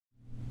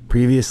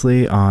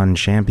Previously on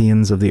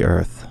Champions of the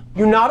Earth.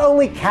 You not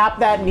only cap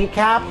that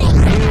kneecap, you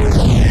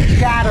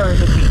shatter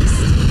the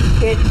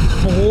beast. It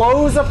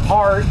blows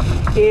apart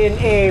in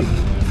a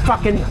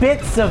fucking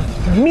bits of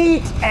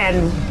meat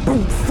and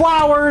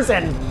flowers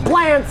and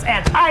plants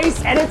and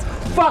ice, and it's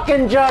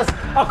fucking just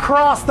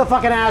across the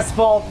fucking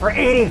asphalt for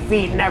 80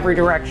 feet in every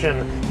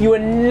direction. You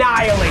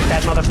annihilate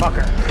that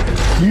motherfucker.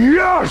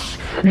 Yes!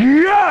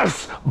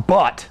 Yes!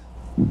 But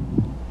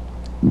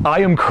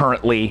I am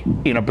currently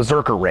in a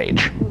berserker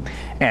rage,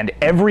 and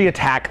every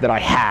attack that I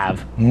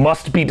have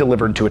must be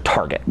delivered to a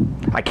target.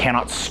 I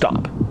cannot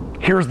stop.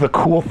 Here's the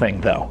cool thing,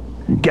 though.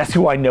 Guess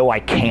who I know I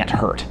can't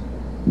hurt?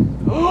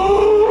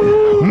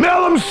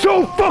 Mel, I'm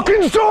so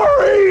fucking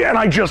sorry! And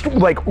I just,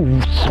 like,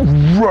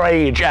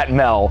 rage at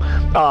Mel,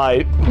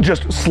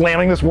 just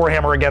slamming this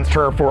Warhammer against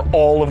her for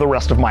all of the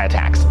rest of my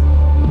attacks.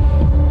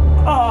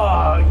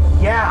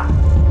 Yeah.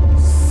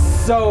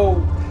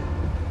 So...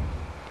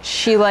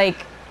 She, like...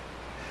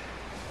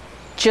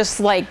 just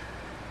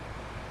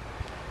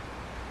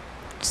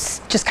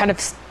kind of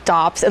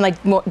stops and, like,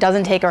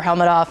 doesn't take her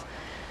helmet off.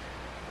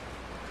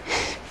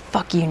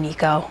 Fuck you,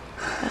 Nico.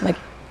 And, like,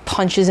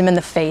 punches him in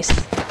the face.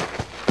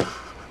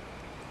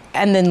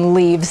 And then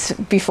leaves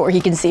before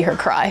he can see her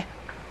cry.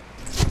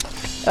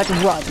 Like,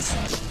 runs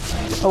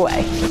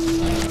away.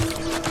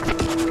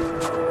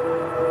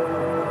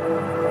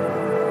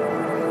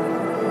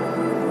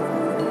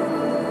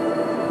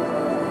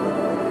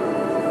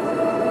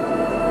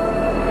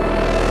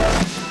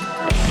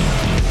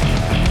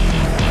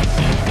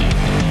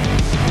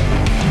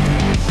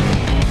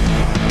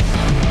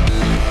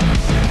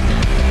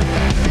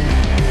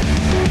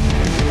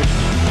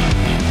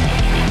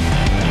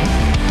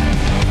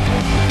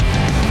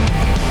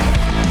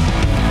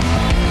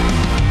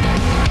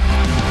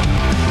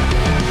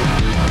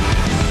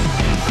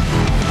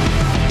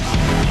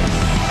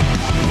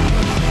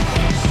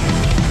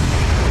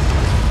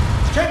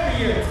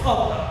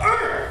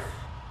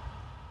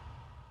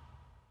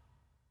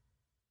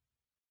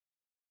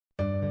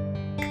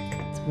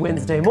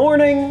 Wednesday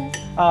morning,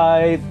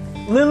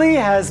 Lily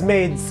has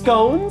made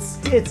scones.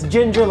 It's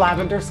ginger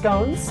lavender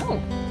scones.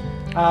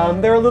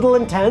 They're a little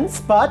intense,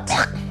 but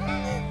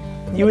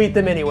you eat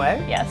them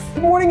anyway. Yes.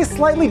 The morning is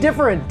slightly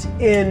different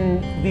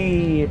in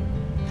the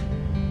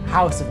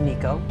house of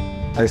Nico.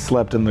 I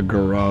slept in the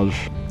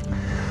garage.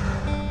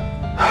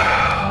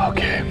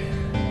 Okay.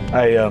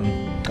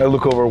 I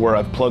look over where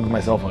I've plugged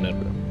my cell phone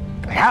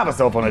in. I have a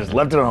cell phone, I just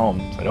left it at home,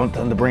 so I don't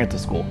tend to bring it to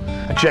school.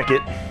 I check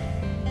it.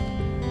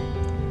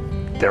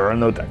 There are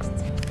no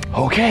texts.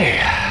 Okay.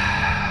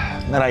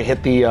 Then I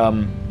hit the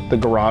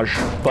garage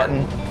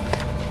button,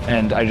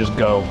 and I just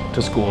go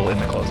to school in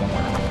the clothes I'm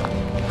wearing.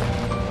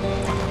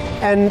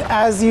 And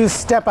as you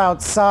step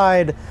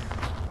outside,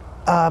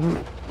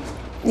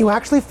 you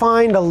actually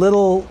find a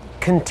little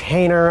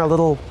container, a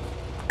little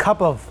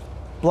cup of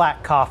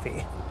black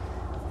coffee,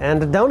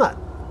 and a donut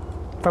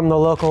from the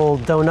local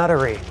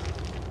donuttery.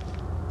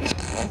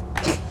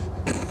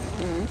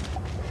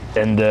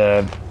 And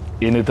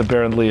in it,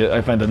 apparently, I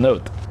find a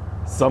note.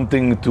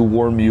 Something to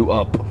warm you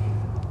up.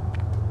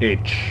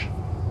 H.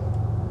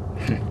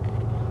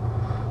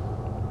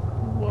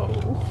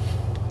 Whoa.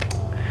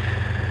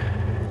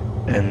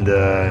 And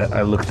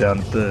I look down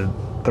at the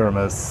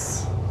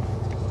thermos.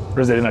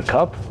 Or is it in a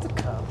cup? It's a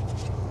cup.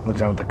 Look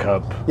down at the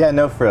cup. Yeah,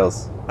 no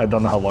frills. I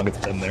don't know how long it's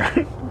been there.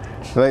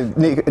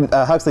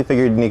 Huxley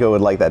figured Nico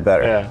would like that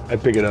better. Yeah, I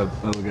pick it up.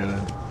 I look at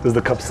it. Does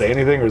the cup say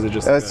anything, or is it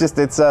just?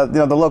 It's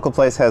the local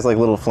place has like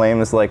little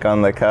flames like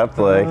on the cup,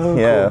 like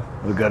yeah.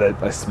 Cool. Look at it.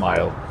 I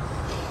smile.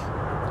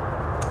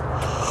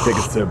 Take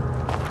a sip,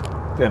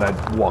 and I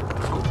walk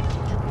to school.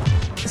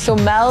 So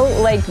Mel,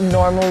 like,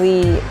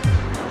 normally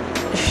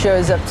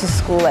shows up to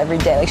school every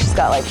day. Like, she's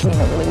got, like,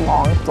 really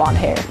long blonde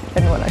hair.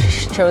 And when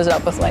she shows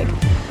up with, like,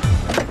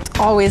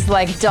 always,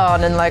 like,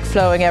 done and, like,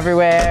 flowing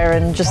everywhere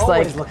and just,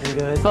 Always like, looking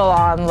good. full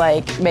on,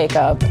 like,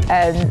 makeup.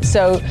 And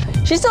so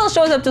she still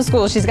shows up to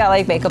school. She's got,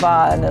 like, makeup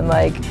on and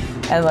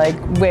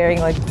wearing,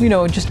 like,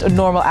 just a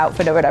normal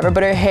outfit or whatever.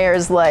 But her hair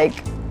is,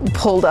 like,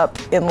 pulled up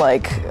in,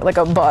 like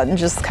a bun,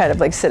 just kind of,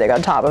 like, sitting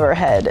on top of her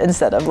head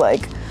instead of,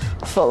 like,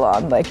 full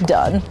on, like,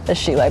 done as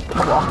she, like,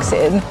 walks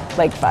in,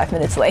 like, 5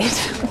 minutes late.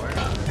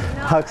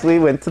 Huxley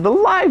went to the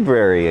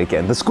library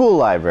again, the school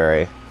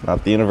library,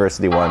 not the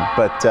university one,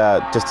 but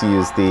just to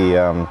use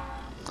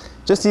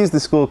the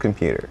school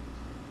computer,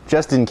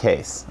 just in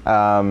case,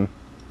 and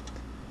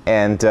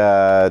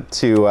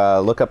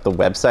to look up the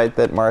website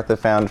that Martha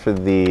found for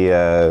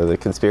the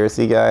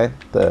conspiracy guy,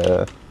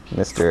 the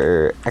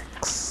Mr.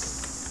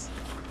 X.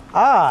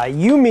 Ah,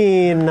 you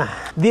mean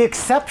the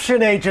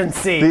Exception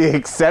Agency. The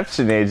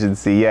Exception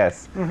Agency,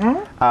 yes.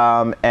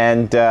 Mm-hmm.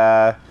 And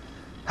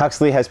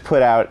Huxley has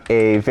put out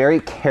a very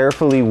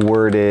carefully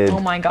worded Oh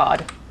my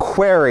God.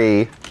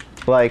 query,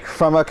 like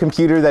from a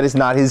computer that is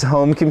not his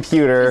home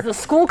computer. It's the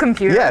school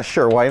computer. Yeah,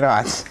 sure, why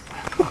not?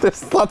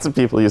 There's lots of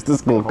people use the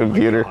school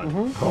computer.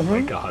 Oh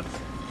my God.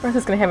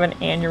 Martha's gonna have an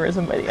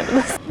aneurysm by the end of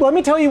this. Let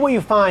me tell you what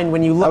you find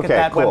when you look Okay, at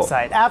that cool.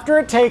 website. After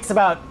it takes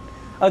about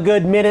a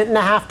good minute and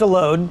a half to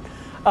load,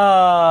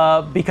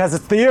 because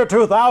it's the year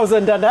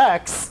 2000 and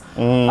X.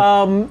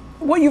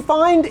 What you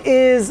find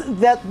is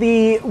that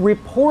the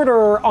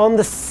reporter on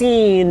the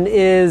scene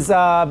is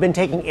been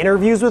taking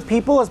interviews with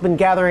people, has been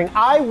gathering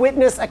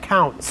eyewitness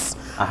accounts.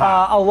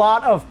 A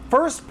lot of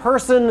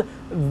first-person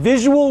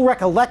visual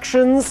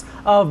recollections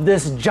of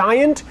this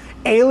giant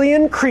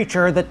alien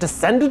creature that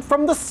descended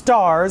from the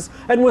stars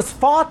and was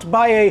fought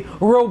by a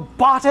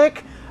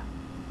robotic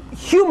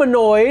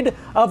humanoid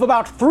of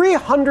about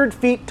 300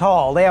 feet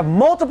tall. They have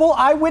multiple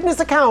eyewitness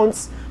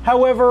accounts,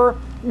 however,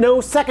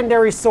 no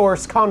secondary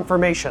source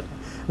confirmation.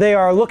 They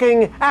are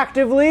looking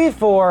actively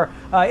for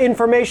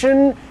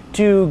information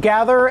to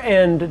gather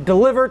and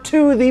deliver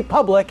to the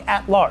public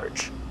at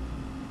large.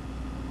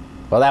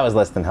 Well, that was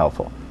less than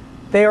helpful.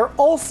 They are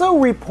also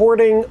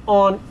reporting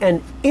on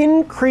an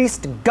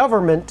increased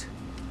government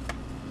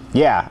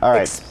Yeah, all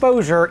right.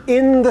 exposure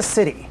in the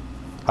city.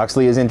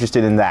 Huxley is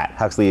interested in that.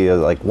 Huxley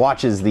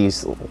watches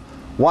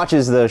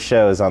those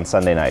shows on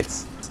Sunday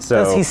nights.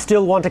 So Does he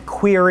still want to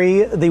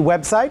query the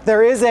website?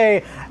 There is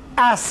a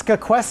ask a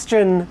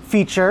question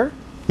feature.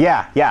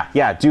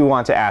 yeah. Do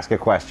want to ask a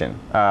question.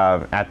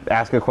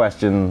 Ask a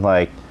question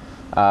like,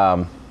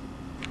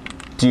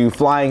 do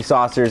flying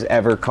saucers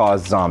ever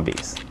cause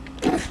zombies?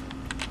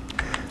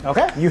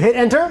 Okay. You hit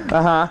enter.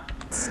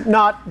 It's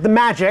not the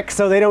magic,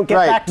 so they don't get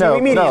back to you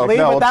immediately,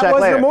 no, but we'll that check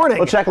was later. your morning.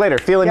 We'll check later.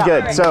 Feeling Yeah.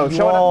 good. So you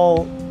show it up.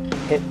 all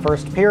hit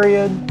first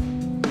period,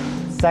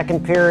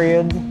 second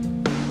period,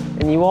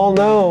 and you all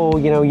know,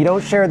 you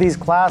don't share these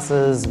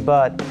classes,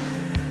 but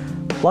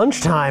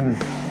lunchtime,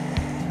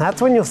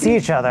 that's when you'll see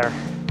each other.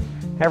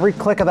 Every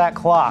click of that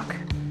clock,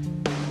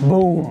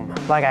 boom,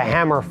 like a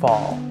hammer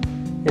fall,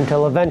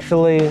 until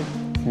eventually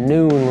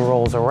noon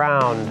rolls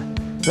around.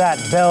 That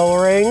bell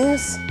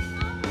rings.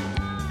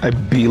 I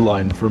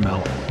beeline for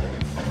Mel.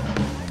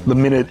 The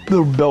minute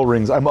the bell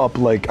rings, I'm up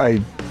like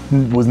I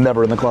was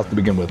never in the class to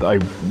begin with. I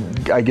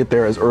get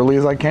there as early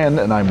as I can,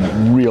 and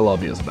I'm real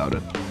obvious about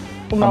it.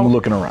 I'm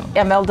looking around.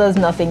 Yeah, Mel does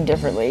nothing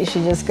differently.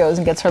 She just goes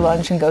and gets her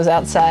lunch and goes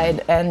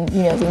outside and,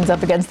 leans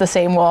up against the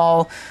same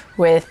wall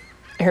with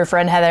her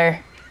friend Heather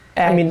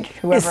and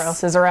whoever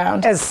else is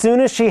around. As soon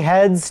as she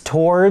heads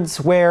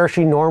towards where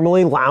she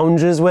normally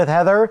lounges with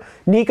Heather,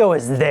 Nico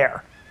is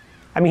there.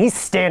 He's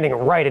standing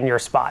right in your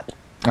spot.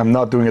 I'm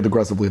not doing it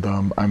aggressively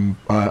though.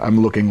 I'm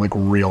looking like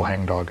real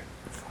hangdog.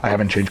 I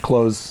haven't changed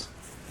clothes.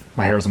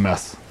 My hair's a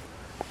mess,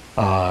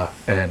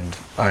 and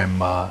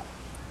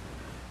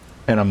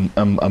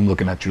I'm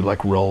looking at you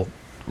like real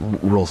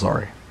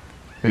sorry.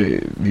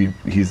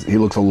 He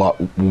looks a lot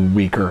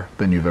weaker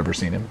than you've ever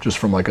seen him. Just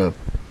from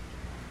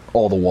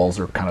all the walls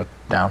are kind of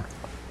down.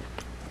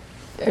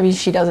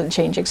 She doesn't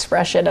change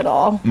expression at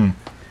all.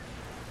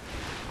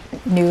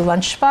 New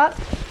lunch spot?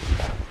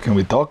 Can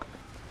we talk?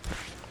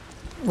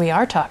 We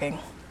are talking.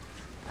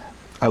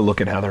 I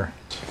look at Heather.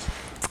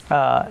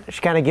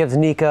 She kind of gives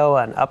Nico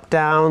an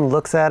up-down,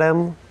 looks at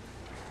him,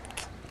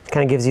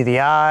 kind of gives you the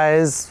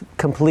eyes,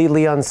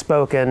 completely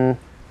unspoken.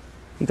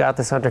 You got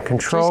this under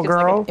control, She just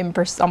gives, girl. like, an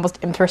almost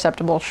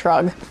imperceptible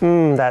shrug.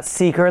 That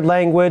secret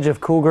language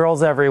of cool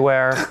girls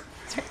everywhere.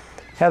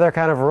 Heather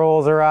kind of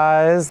rolls her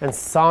eyes and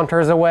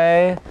saunters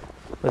away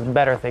with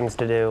better things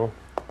to do.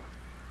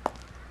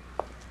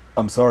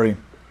 I'm sorry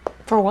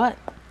For what?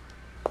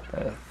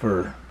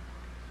 for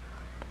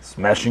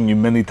smashing you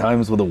many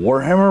times with a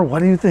warhammer. What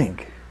do you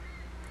think?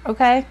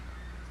 Okay.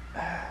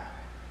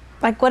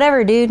 Like,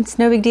 whatever, dude. It's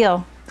no big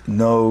deal.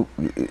 No,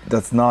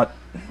 that's not.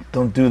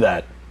 Don't do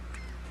that.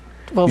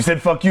 Well, You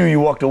said fuck you. You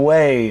walked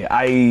away.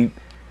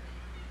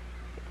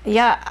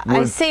 yeah, I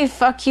was- say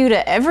fuck you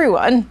to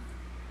everyone.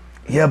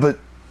 Yeah, but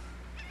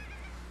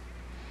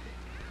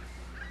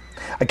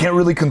I can't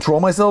really control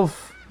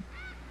myself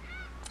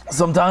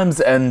sometimes,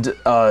 and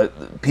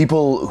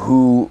people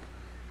who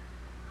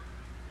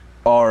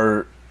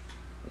are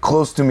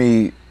close to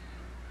me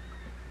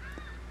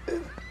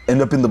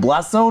end up in the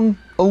blast zone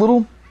a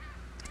little,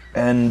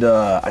 and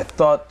I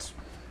thought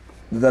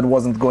that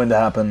wasn't going to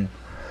happen,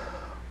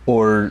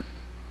 or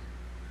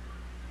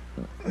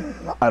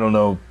I don't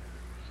know,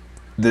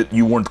 that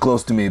you weren't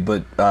close to me,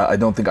 but I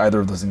don't think either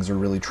of those things are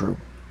really true.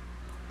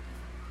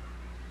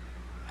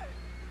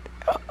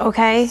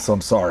 Okay. So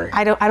I'm sorry.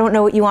 I don't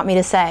know what you want me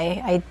to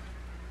say.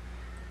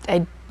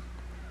 I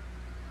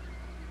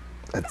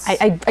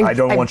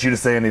don't want you to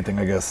say anything,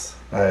 I guess.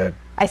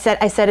 I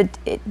said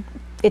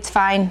it's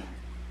fine.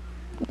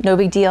 No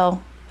big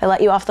deal. I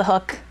let you off the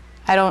hook.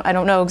 I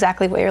don't know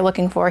exactly what you're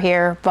looking for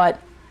here, but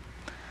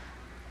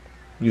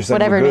You said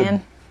whatever, we're good.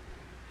 man.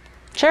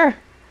 Sure.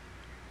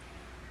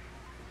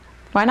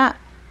 Why not?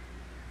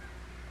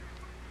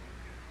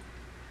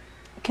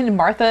 Can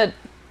Martha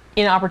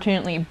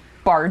inopportunely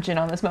barge in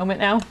on this moment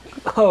now?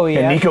 Oh, yeah.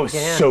 And Nico is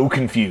yeah. so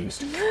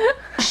confused.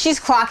 She's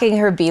clocking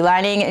her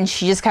beelining, and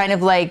she just kind of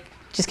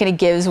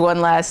gives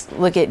one last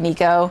look at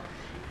Nico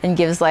and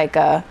gives like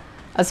a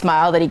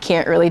smile that he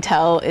can't really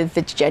tell if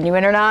it's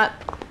genuine or not.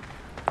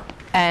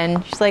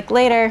 And she's like,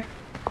 later.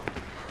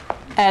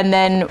 And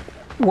then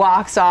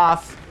walks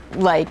off,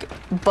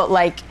 but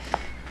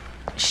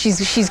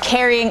she's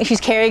carrying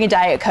a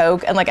Diet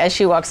Coke, and like as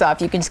she walks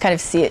off, you can just kind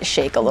of see it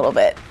shake a little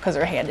bit because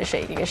her hand is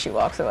shaking as she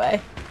walks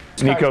away.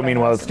 Nico,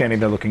 meanwhile, is standing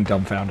there looking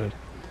dumbfounded.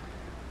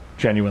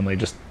 Genuinely,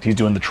 he's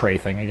doing the tray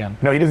thing again.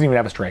 No, he doesn't even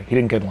have his tray. He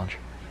didn't get lunch.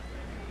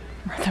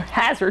 Martha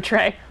has her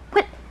tray.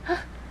 What?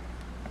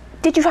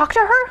 Did you talk to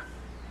her?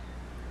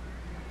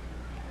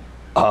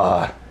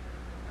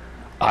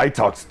 I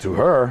talked to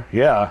her,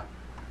 yeah.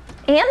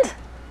 And? Is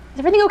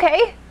everything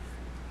okay?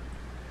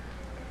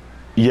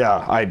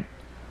 Yeah,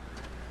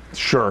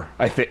 Sure,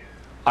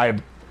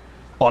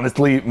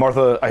 honestly,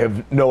 Martha, I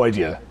have no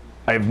idea.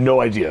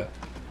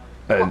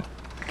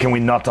 Can we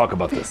not talk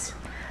about this?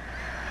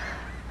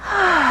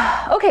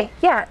 Okay,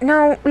 yeah,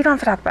 no, we don't have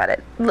to talk about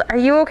it. Are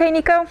you okay,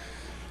 Nico?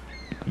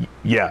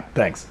 Yeah,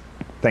 thanks.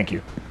 Thank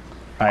you.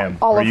 I am.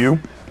 Olive Are you?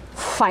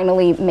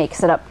 finally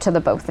makes it up to the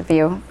both of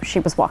you. She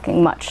was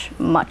walking much,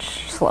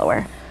 much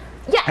slower.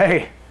 Yeah.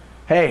 Hey.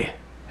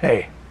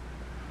 Hi.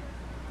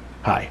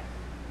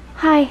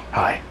 Hi.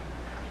 Hi.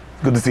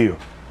 Good to see you.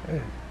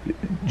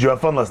 Did you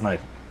have fun last night?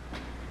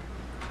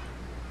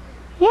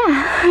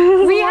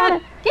 Yeah. We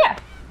had. Yeah.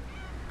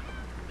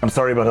 I'm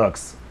sorry about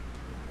Hux.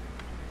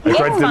 I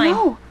tried to.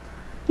 Fine.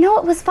 No,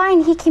 it was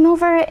fine. He came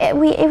over. It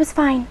was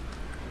fine.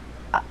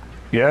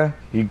 Yeah?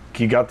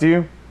 He got to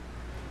you?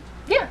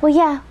 Well,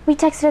 yeah, we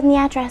texted him the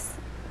address.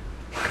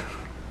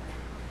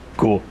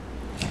 Cool.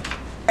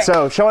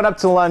 So showing up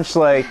to lunch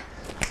like,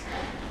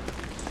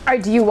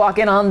 Alright, do you walk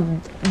in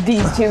on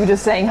these two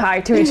just saying hi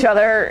to each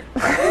other?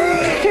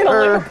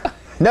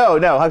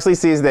 no. Huxley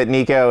sees that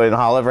Nico and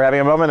Olive are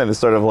having a moment and is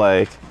sort of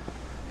like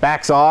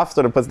backs off,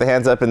 sort of puts the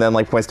hands up, and then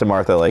like points to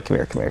Martha like, come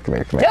here.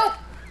 Nope.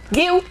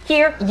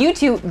 You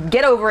two,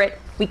 get over it.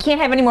 We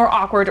can't have any more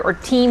awkward or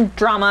team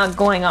drama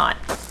going on.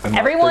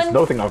 Everyone. There's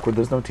nothing awkward.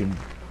 There's no team.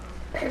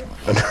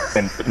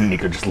 And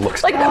Nico just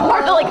looks Like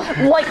Martha,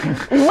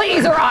 like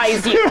laser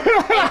eyes you.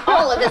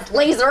 All of this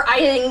laser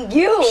eyeing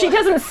you. She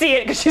doesn't see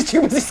it because she's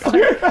too busy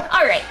squinting.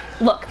 All right,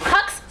 look,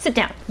 Hux, sit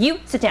down. You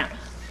sit down.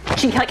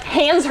 She like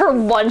hands her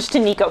lunch to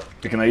Nico.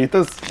 Can I eat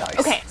this? Nice.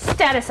 Okay,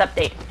 status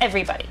update,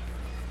 everybody.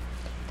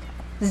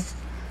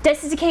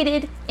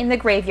 Desiccated in the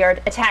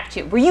graveyard attacked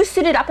you. Were you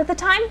suited up at the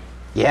time?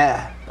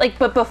 Yeah. Like,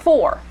 but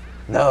before?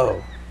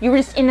 No. You were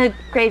just in the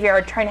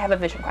graveyard trying to have a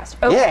vision quest.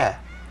 Okay. Yeah.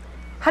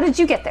 How did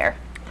you get there?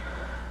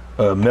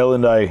 Mel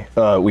and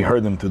I, we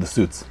heard them through the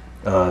suits.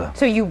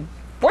 So you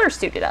were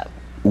suited up.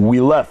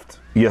 We left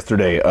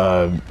yesterday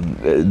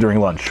during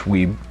lunch.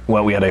 We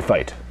had a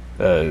fight.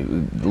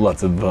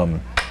 Lots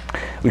of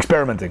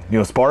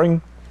experimenting.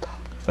 Sparring,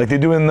 like they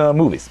do in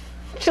movies.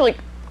 She like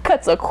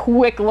cuts a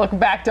quick look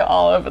back to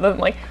Olive and then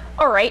like,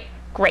 all right,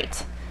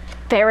 great.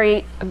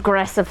 Very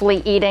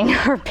aggressively eating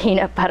her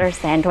peanut butter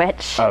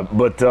sandwich.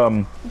 But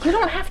You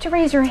don't have to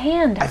raise your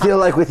hand. I feel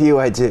like with you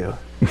I do.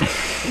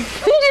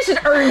 It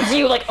just earns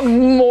you like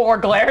more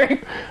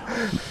glaring.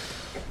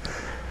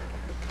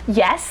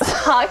 Yes,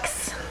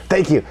 Hux.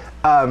 Thank you.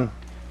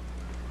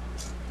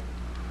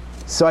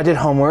 So I did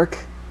homework.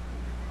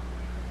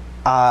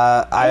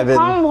 I've been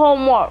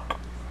Homework.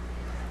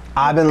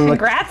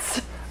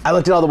 Congrats. I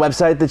looked at all the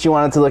website that you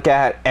wanted to look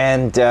at,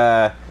 and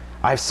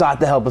I've sought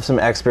the help of some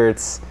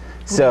experts.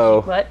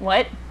 So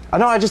What? I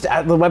know. The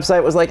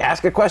website was like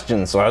ask a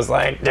question, so I was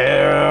like, do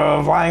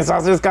flying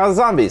saucers cause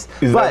zombies?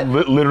 is that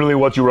literally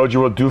what you wrote?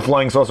 You wrote, do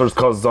flying saucers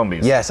cause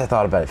zombies? Yes, I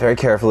thought about it very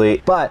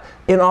carefully. But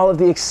in all of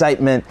the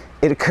excitement,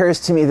 it occurs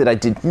to me that I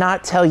did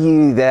not tell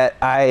you that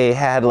I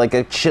had like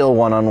a chill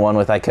one-on-one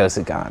with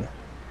Ikosagon.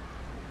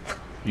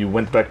 You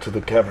went back to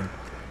the cavern.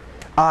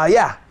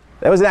 Yeah,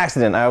 that was an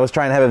accident. I was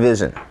trying to have a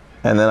vision,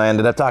 and then I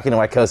ended up talking to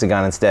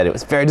Ikosagon instead. It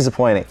was very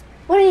disappointing.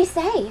 What did he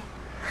say?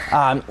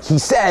 He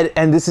said,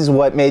 and this is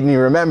what made me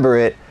remember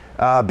it,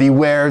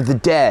 beware the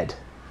dead.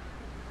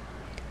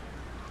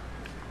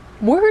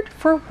 Word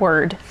for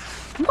word,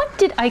 what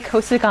did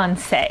Ikosagon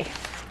say?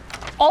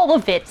 All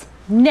of it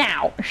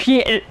now.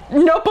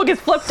 Notebook is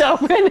flipped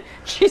open.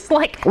 She's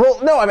like, Well,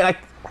 no, I mean,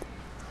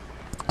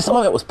 some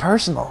of it was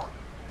personal.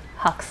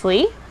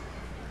 Huxley,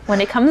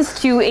 when it comes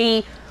to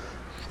a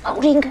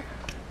floating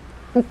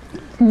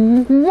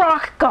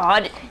rock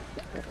god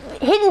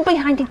hidden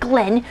behind a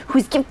glen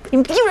who's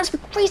imbued us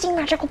with crazy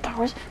magical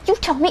powers, you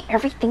tell me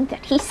everything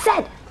that he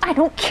said. I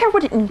don't care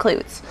what it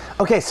includes.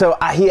 Okay, so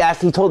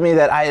he told me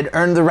that I had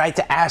earned the right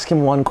to ask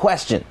him one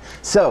question.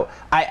 So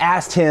I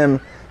asked him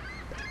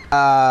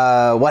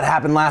what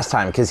happened last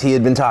time, because he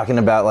had been talking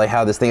about like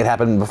how this thing had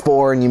happened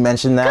before, and you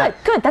mentioned that.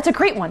 Good. That's a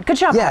great one. Good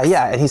job. Hux.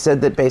 Yeah, and he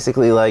said that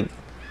basically like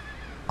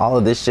all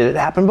of this shit had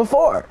happened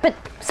before. But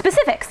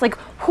specifics, like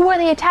who are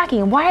they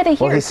attacking? Why are they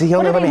here? Well, he only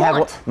what do let they me have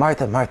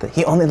want? Martha.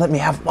 He only let me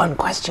have one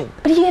question.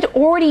 But he had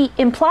already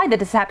implied that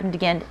this happened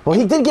again. Well,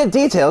 he did give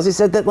details. He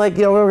said that like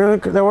there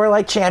were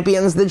like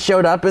champions that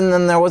showed up, and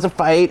then there was a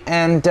fight,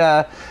 and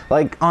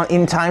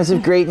in times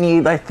of great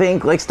need, I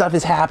think like stuff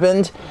has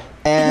happened,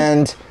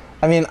 and.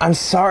 I mean, I'm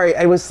sorry.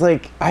 I was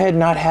like, I had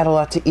not had a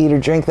lot to eat or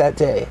drink that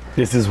day.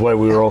 This is why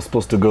we were all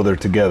supposed to go there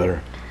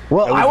together.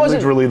 Well, That I was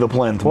wasn't literally the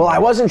plan. Well, I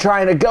wasn't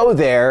trying to go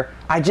there.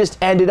 I just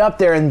ended up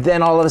there, and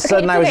then all of a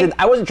sudden it's okay.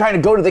 I wasn't trying to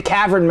go to the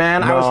cavern,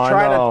 man. I was No, I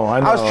trying know. I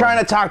was trying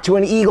to talk to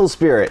an eagle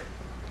spirit.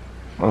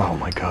 Oh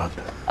my god.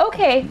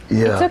 Okay.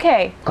 Yeah. It's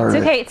okay. All It's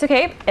right. okay. It's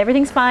okay.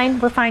 Everything's fine.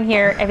 We're fine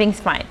here. Everything's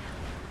fine.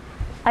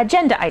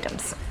 Agenda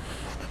items.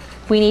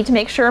 We need to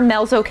make sure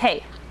Mel's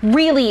okay.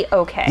 Really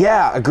okay.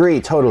 Yeah, agree,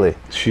 totally.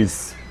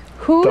 She's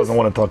Who's doesn't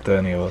want to talk to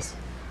any of us.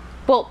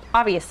 Well,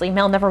 obviously,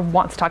 Mel never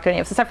wants to talk to any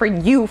of us, except for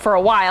you for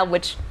a while,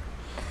 which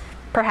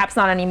perhaps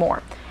not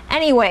anymore.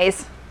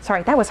 Anyways,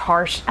 sorry, that was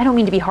harsh. I don't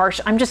mean to be harsh.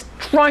 I'm just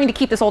trying to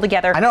keep this all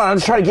together. I know. I'm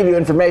just trying to give you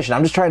information.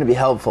 I'm just trying to be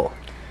helpful.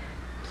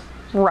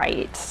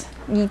 Right.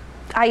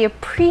 I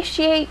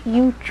appreciate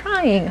you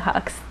trying,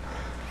 Hux.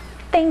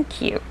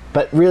 Thank you.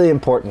 But really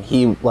important,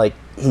 he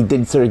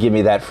did sort of give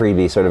me that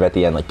freebie sort of at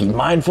the end, like be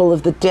mindful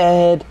of the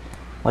dead,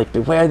 like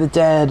beware the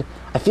dead.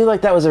 I feel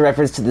like that was a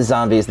reference to the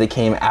zombies that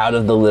came out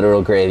of the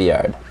literal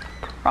graveyard.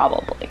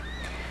 Probably.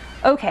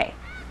 Okay.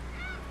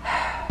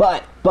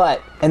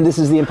 But, and this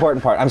is the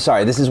important part. I'm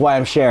sorry, this is why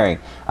I'm sharing.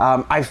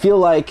 I feel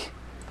like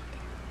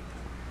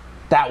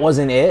that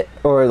wasn't it,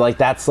 or like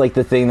that's like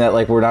the thing that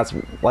like we're not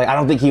like. I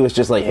don't think he was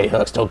just like, hey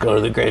Hux, don't go to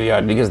the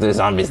graveyard because there's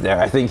zombies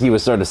there. I think he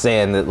was sort of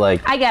saying that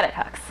like. I get it,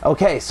 Hux.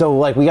 Okay, so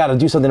like we got to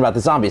do something about the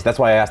zombies. That's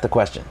why I asked the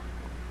question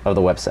of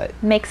the website.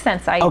 Makes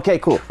sense. I Okay,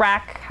 cool.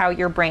 track how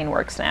your brain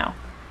works now.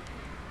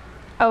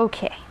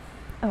 Okay.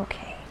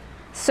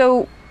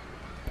 So,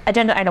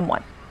 agenda item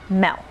 1,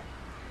 Mel.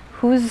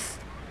 Who's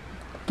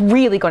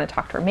really going to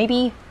talk to her?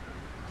 Maybe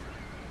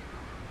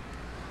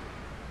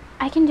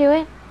I can do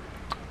it.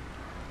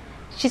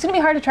 she's going to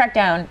be hard to track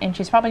down, and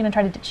she's probably going to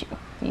try to ditch you.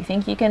 Do you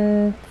think you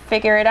can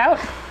figure it out?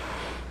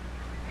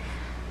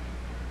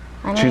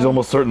 She's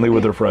almost certainly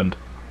with her friend.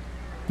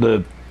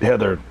 The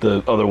Heather,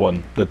 the other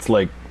one that's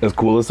like as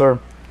cool as her.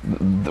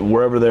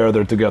 Wherever they are,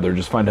 they're together.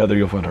 Just find Heather,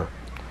 you'll find her.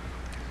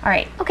 All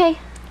right. Okay.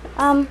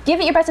 Give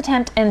it your best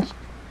attempt, and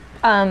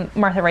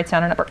Martha writes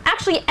down a number.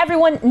 Actually,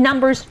 everyone,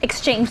 numbers,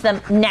 exchange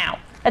them now.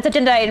 That's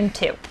agenda item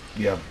 2.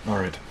 Yeah, all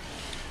right.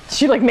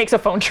 She like makes a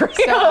phone tree.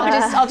 So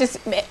I'll just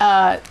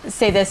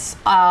say this.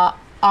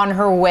 On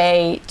her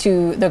way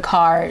to the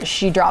car,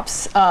 she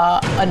drops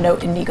a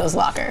note in Nico's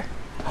locker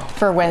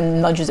for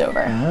when lunch is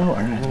over. Oh, all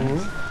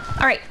right.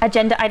 All right,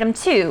 agenda item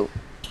 2.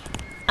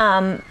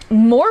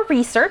 More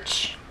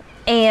research,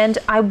 and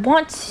I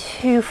want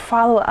to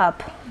follow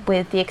up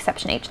with the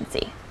exception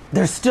agency.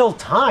 There's still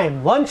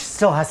time. Lunch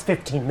still has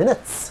 15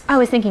 minutes. I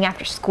was thinking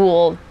after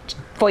school,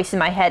 voice in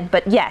my head,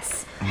 but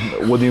yes.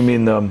 What do you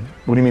mean?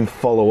 What do you mean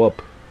follow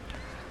up?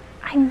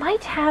 I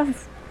might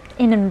have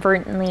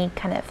inadvertently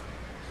kind of.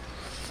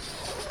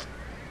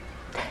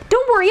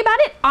 Don't worry about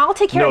it. I'll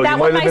take care of that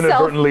one might have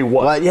myself. inadvertently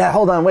what? Well, yeah,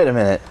 hold on, wait a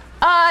minute.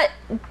 I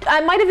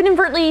might have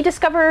inadvertently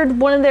discovered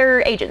one of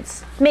their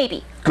agents.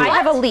 Maybe. Good. I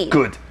have a lead.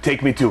 Good.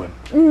 Take me to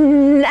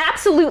him.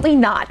 Absolutely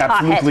not.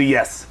 Absolutely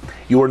yes.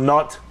 You are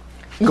not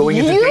going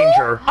into You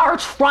danger. are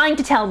trying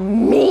to tell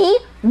me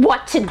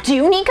what to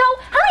do, Nico?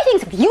 How many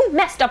things have you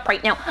messed up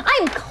right now?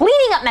 I'm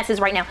cleaning up messes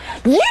right now.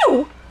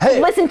 You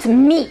listen to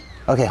me.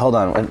 Okay, hold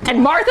on.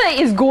 And Martha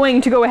is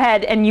going to go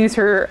ahead and use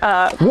her.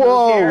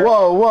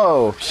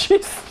 Whoa.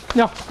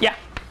 No, yeah.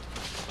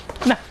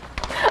 No.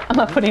 I'm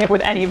not putting up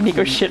with any of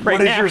Nico's shit right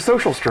What now. is your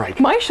social strike?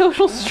 My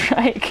social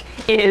strike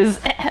is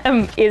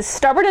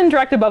stubborn and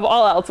direct above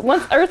all else.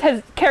 Once Earth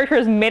character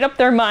has made up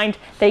their mind,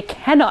 they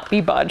cannot be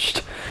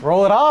budged.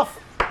 Roll it off.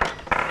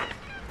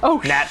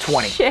 Oh, Nat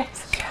 20. shit.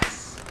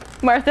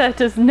 Martha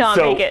does not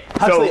make it.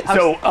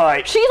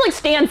 She like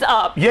stands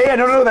up. Yeah,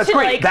 no, that's to,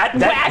 great. like, That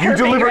whack you her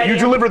finger deliver at you him.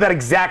 deliver that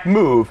exact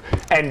move,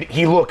 and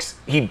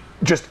he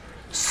just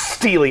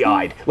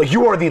steely-eyed. Like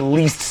you are the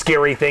least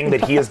scary thing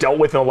that he has dealt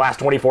with in the last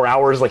 24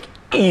 hours, like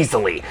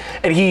easily.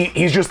 And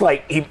he's just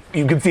like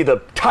you can see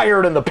the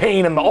tired and the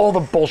pain and all the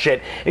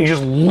bullshit, and he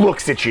just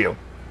looks at you.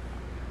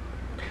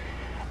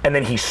 And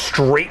then he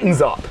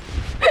straightens up.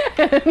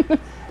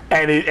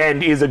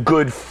 and is a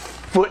good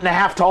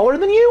 1.5 feet taller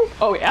than you.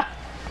 Oh yeah.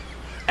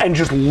 And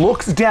just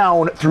looks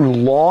down through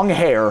long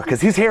hair,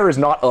 because his hair is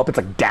not up, it's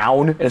like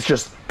down, and it's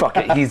just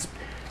fucking, it's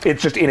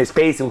just in his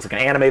face, he looks like an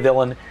anime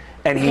villain,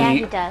 and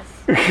He does.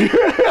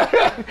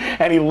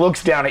 and he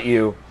looks down at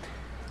you.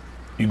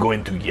 You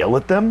going to yell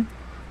at them?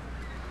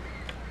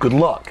 Good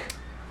luck.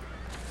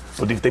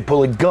 But if they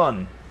pull a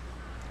gun,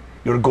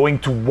 you're going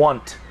to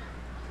want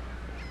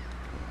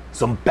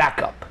some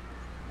backup.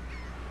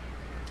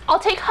 I'll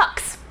take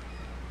Hux.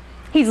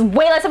 He's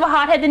way less of a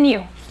hothead than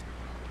you.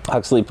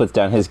 Huxley puts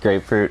down his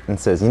grapefruit and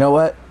says, you know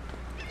what?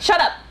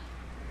 Shut up.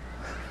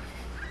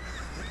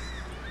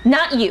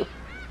 Not you.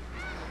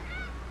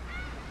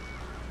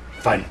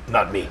 Fine,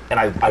 not me. And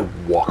I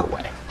walk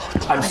away.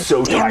 I'm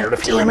so tired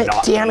of hearing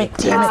not me.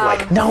 It's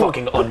like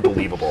fucking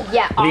unbelievable.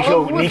 Yeah,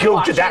 Nico,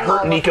 watching that hurt all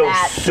of Nico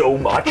that. so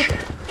much.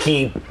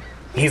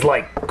 He's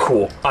like,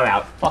 cool, I'm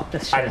out. Fuck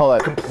this shit. I'm Hold on.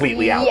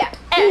 completely out. Yeah.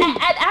 And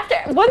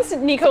after, once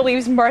Nico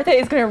leaves, Martha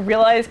is gonna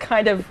realize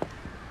kind of,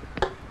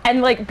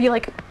 and like be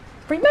like,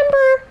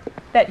 remember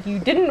that you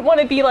didn't want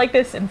to be like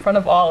this in front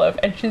of Olive,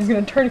 and she's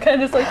gonna turn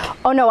kind of just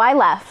like, Oh no, I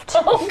left.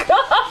 oh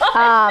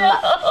god,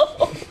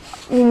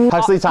 no.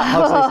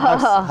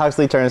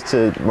 Huxley turns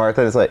to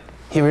Martha and is like,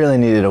 he really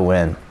needed a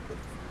win.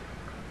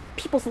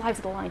 People's lives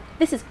on the line.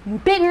 This is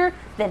bigger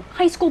than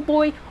high school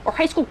boy or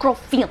high school girl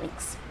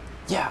feelings.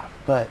 Yeah,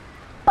 but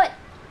But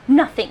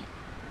nothing.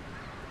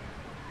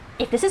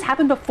 If this has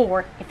happened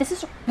before, if this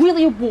is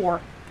really a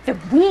war, then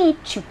we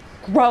need to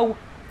grow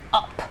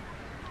up.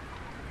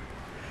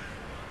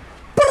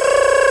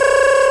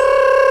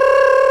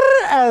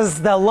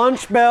 As the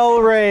lunch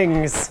bell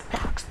rings.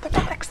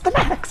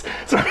 Thematics.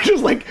 So I'm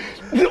just like,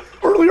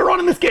 earlier on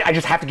in this game, I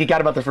just have to geek out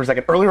about this for a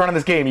second. Earlier on in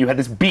this game, you had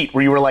this beat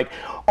where you were like,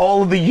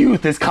 all of the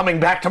youth is coming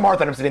back to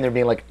Martha, and I'm sitting there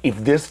being like, if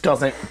this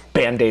doesn't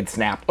Band-Aid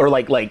snap, or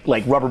like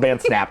rubber band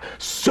snap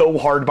so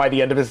hard by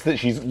the end of this that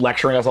she's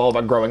lecturing us all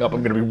about growing up,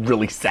 I'm gonna be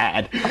really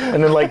sad.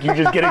 And then like, you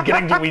just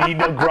getting to, we need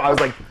to grow. I was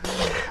like,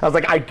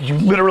 you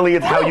literally,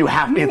 it's how you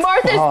have to.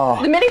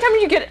 Martha's, the many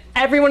times you get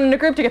everyone in a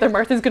group together,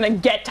 Martha's gonna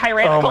get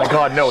tyrannical. Oh my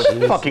god, no,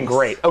 it's fucking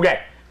great. Okay.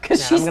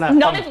 Because she's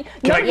none of you.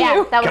 Can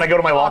I go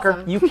to my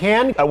locker? You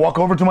can. I walk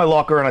over to my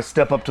locker and I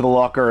step up to the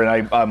locker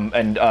and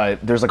I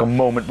there's like a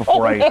moment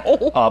before I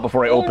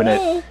open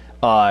it,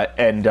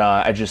 and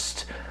I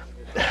just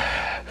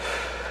I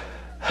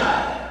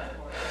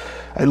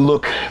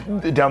look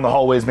down the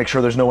hallways, make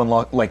sure there's no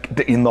one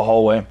in the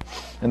hallway,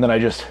 and then I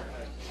just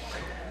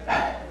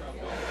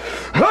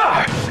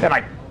and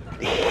I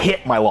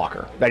hit my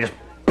locker. I just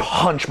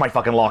punch my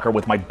fucking locker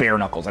with my bare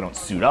knuckles. I don't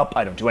suit up,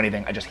 I don't do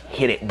anything, I just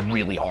hit it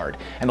really hard.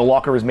 And the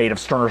locker is made of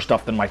sterner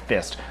stuff than my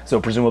fist,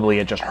 so presumably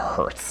it just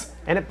hurts.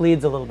 And it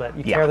bleeds a little bit.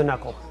 You tear the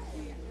knuckle.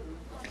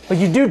 But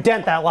you do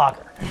dent that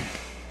locker.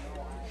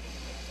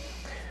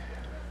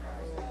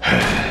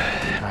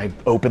 I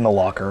open the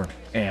locker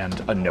and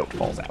a note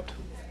falls out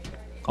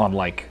on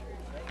like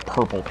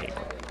purple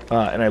paper.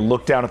 And I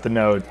look down at the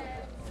note,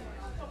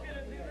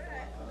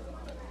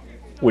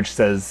 which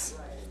says,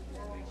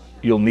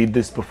 "You'll need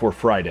this before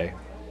Friday,"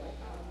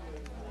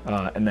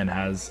 and then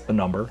has a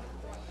number,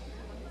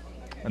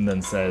 and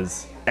then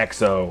says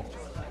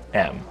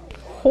XOM.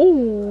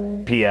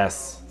 Oh.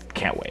 P.S.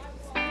 Can't wait.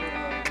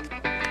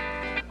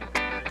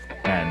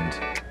 And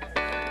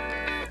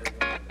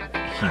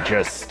he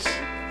just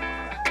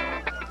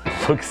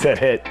looks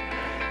at it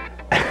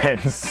and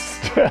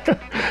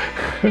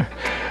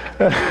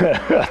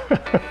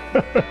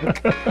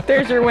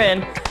There's your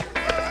win.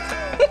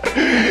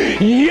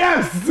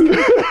 Yes!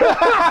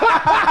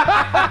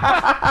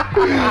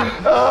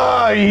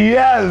 Oh,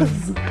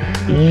 yes!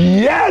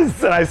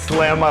 Yes! And I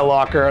slam my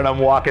locker and I'm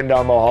walking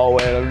down the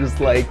hallway and I'm just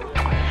like,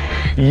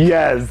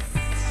 yes!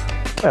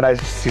 And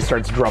he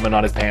starts drumming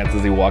on his pants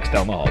as he walks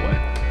down the hallway.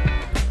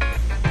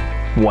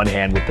 One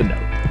hand with the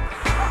note.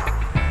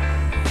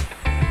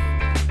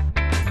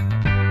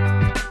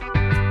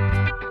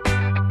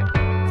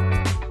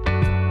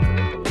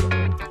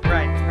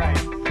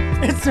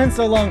 It's been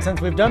so long since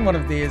we've done one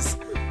of these.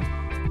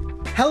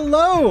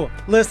 Hello,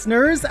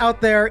 listeners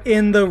out there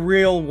in the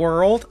real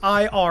world,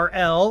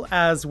 IRL,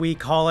 as we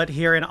call it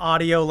here in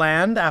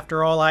Audioland.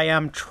 After all, I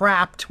am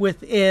trapped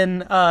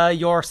within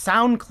your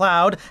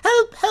SoundCloud.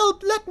 Help,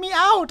 help, let me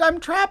out. I'm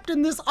trapped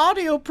in this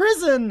audio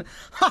prison.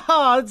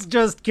 Haha, it's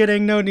just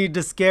kidding. No need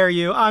to scare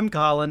you. I'm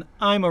Colin.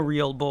 I'm a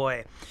real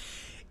boy.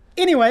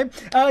 Anyway,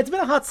 it's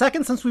been a hot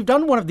second since we've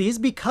done one of these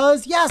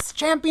because, yes,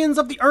 Champions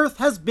of the Earth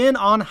has been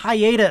on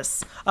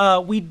hiatus.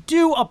 We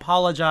do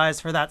apologize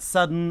for that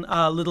sudden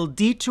little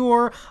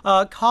detour.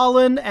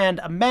 Colin and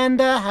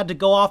Amanda had to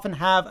go off and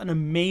have an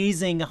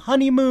amazing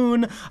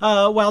honeymoon,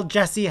 while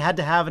Jesse had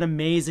to have an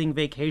amazing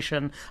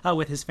vacation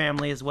with his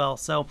family as well.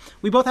 So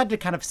we both had to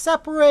kind of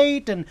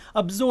separate and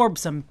absorb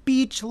some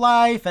beach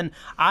life, and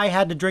I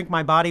had to drink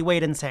my body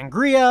weight in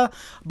sangria.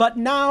 But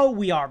now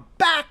we are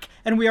back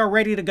and we are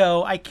ready to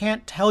go. I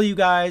can't tell you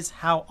guys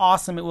how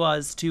awesome it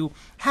was to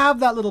have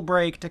that little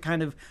break to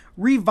kind of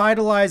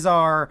revitalize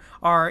our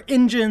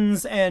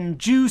engines and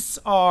juice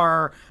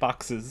our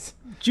boxes.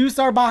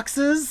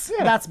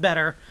 Yeah. That's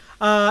better.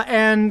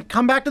 And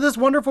come back to this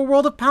wonderful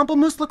world of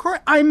Pamplemousse LaCroix.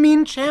 I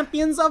mean,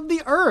 Champions of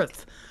the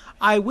Earth.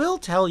 I will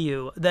tell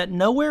you that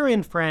nowhere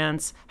in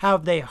France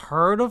have they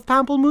heard of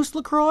Pamplemousse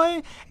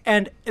LaCroix,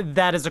 and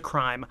that is a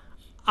crime.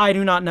 I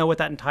do not know what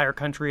that entire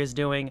country is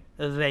doing.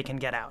 They can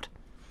get out.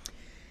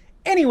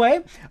 Anyway,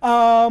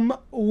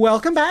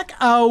 welcome back.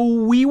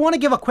 We want to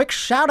give a quick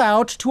shout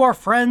out to our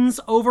friends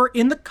over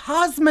in the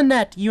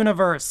Cosmonet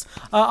universe.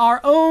 Our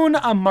own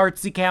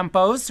Marzi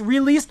Campos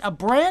released a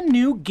brand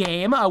new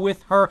game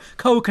with her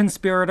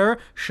co-conspirator,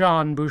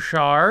 Sean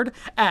Bouchard,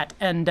 at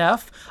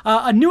NDEF.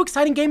 A new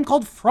exciting game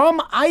called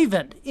From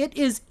Ivan. It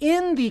is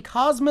in the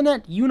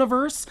Cosmonet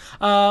universe,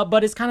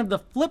 but it's kind of the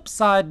flip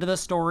side to the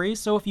story.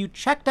 So if you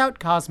checked out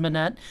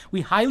Cosmonet, we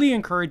highly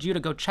encourage you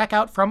to go check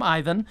out From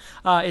Ivan.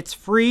 It's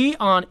free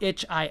on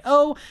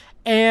itch.io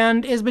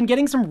and has been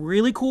getting some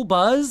really cool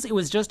buzz. It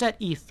was just at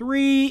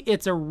E3.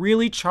 It's a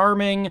really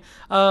charming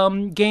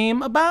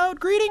game about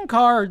greeting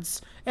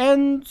cards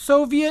and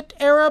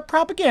Soviet-era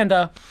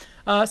propaganda.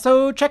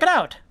 So check it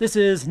out. This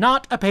is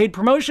not a paid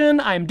promotion.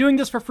 I'm doing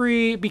this for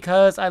free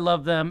because I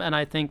love them and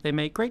I think they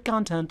make great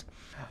content.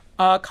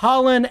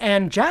 Colin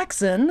and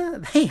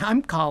Jackson, hey,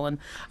 I'm Colin,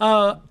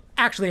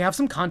 actually have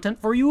some content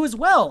for you as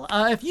well.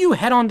 If you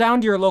head on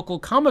down to your local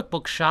comic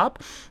book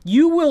shop,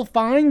 you will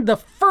find the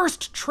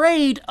first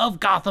trade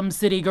of Gotham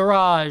City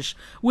Garage,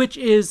 which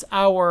is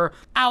our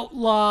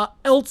outlaw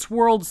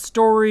Elseworld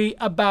story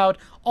about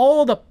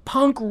all the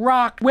punk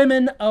rock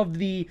women of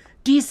the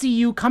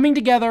DCU coming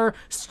together,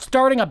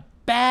 starting a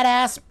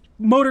badass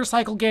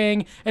motorcycle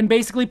gang, and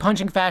basically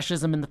punching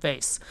fascism in the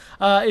face.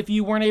 If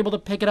you weren't able to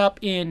pick it up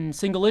in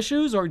single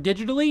issues or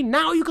digitally,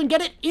 now you can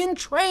get it in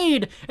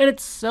trade, and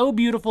it's so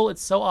beautiful,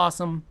 it's so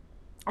awesome.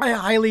 I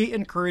highly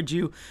encourage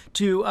you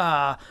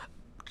to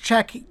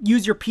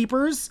use your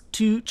peepers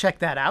to check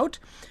that out.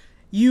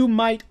 You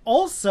might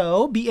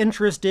also be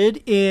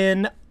interested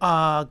in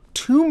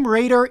Tomb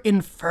Raider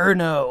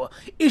Inferno,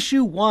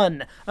 issue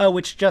 1,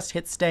 which just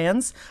hit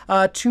stands.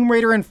 Tomb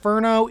Raider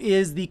Inferno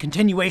is the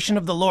continuation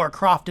of the Lara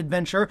Croft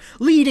adventure,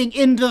 leading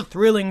into the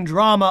thrilling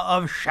drama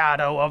of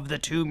Shadow of the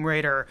Tomb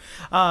Raider.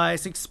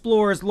 It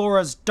explores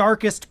Laura's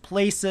darkest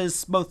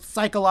places, both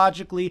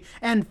psychologically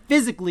and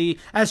physically,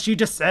 as she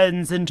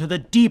descends into the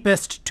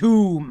deepest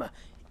tomb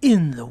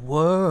in the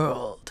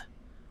world.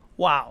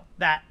 Wow,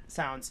 that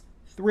sounds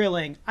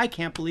thrilling. I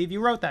can't believe you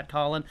wrote that,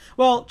 Colin.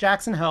 Well,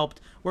 Jackson helped.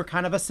 We're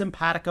kind of a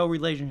simpatico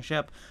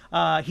relationship.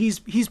 He's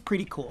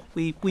pretty cool.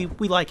 We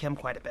like him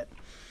quite a bit.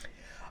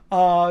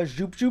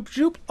 Zoop, zoop,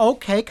 zoop.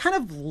 Okay, kind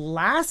of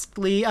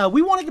lastly,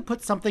 we wanted to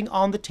put something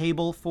on the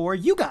table for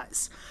you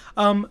guys.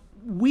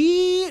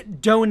 We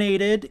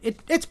donated,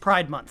 it's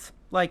Pride Month.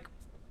 Like,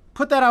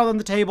 put that out on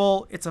the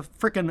table. It's a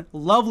freaking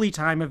lovely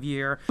time of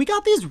year. We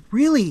got these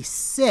really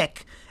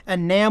sick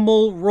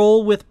enamel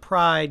Roll with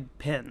Pride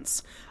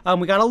pins.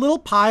 We got a little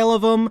pile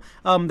of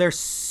them. They're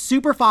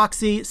super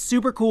foxy,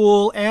 super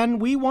cool,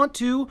 and we want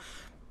to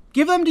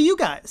give them to you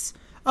guys.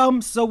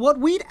 So what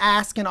we'd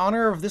ask in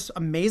honor of this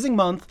amazing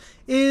month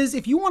is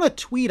if you want to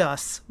tweet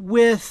us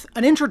with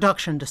an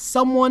introduction to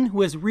someone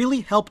who has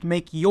really helped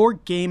make your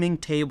gaming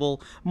table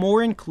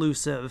more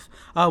inclusive.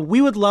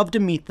 We would love to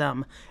meet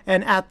them.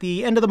 And at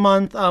the end of the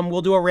month,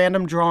 we'll do a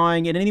random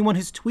drawing, and anyone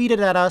who's tweeted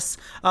at us,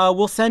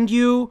 we'll send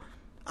you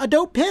a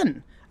dope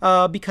pin.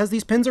 Because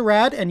these pins are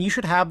rad and you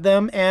should have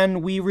them,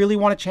 and we really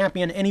want to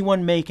champion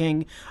anyone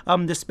making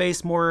the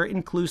space more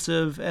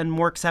inclusive and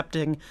more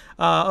accepting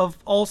of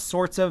all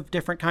sorts of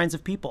different kinds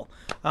of people.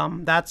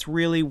 That's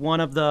really one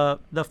of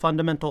the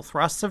fundamental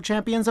thrusts of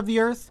Champions of the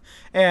Earth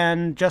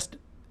and just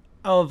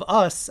of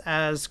us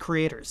as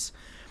creators.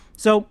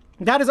 So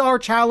that is our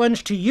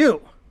challenge to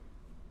you.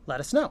 Let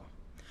us know.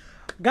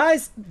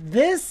 Guys,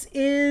 this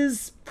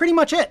is pretty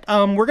much it.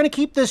 We're going to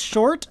keep this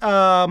short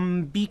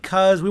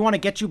because we want to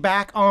get you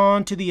back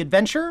onto the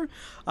adventure.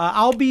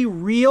 I'll be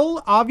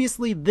real.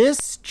 Obviously,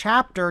 this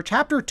chapter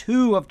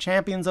 2 of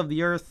Champions of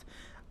the Earth,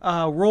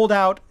 rolled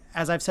out,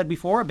 as I've said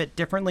before, a bit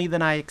differently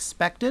than I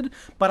expected,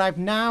 but I've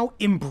now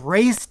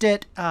embraced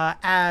it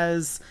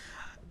as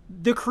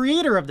the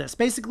creator of this.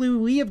 Basically,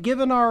 we have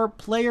given our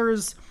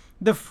players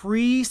the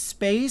free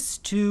space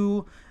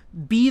to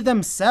be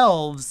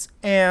themselves,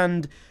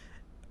 and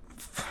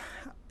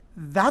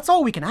that's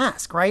all we can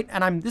ask, right?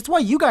 And that's why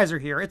you guys are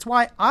here. It's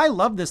why I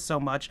love this so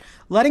much.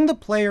 Letting the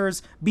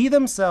players be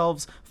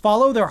themselves,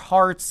 follow their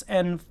hearts,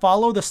 and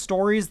follow the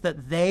stories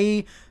that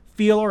they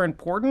feel are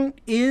important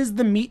is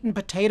the meat and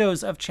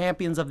potatoes of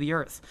Champions of the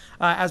Earth.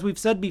 As we've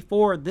said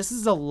before, this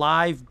is a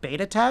live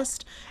beta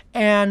test,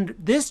 and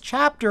this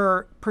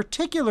chapter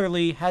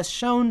particularly has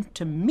shown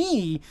to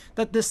me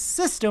that this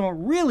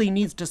system really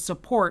needs to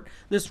support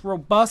this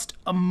robust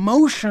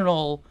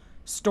emotional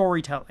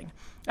storytelling.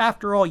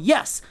 After all,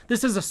 yes,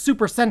 this is a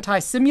Super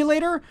Sentai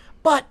simulator,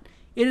 but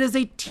it is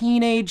a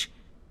teenage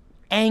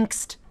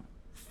angst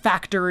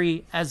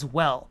factory as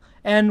well.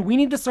 And we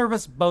need to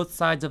service both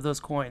sides of those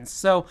coins.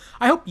 So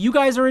I hope you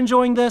guys are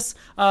enjoying this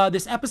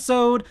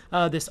episode,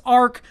 this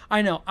arc.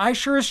 I know I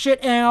sure as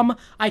shit am.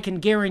 I can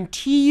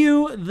guarantee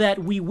you that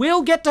we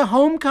will get to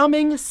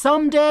Homecoming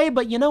someday,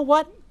 but you know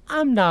what?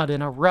 I'm not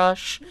in a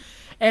rush.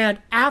 And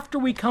after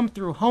we come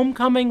through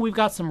Homecoming, we've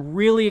got some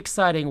really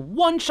exciting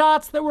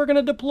one-shots that we're going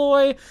to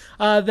deploy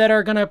that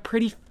are going to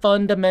pretty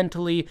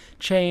fundamentally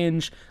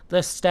change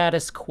the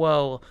status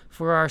quo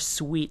for our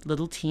sweet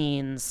little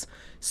teens.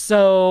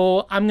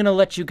 So I'm going to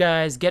let you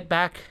guys get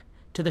back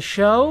to the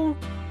show.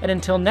 And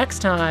until next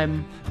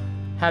time,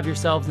 have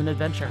yourselves an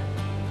adventure.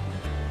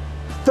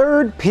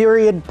 Third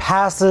period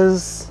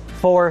passes,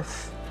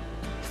 fourth,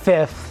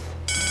 fifth.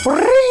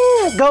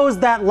 Ring goes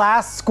that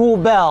last school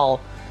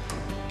bell.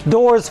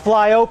 Doors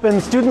fly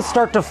open, students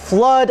start to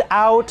flood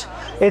out.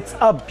 It's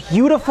a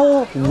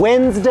beautiful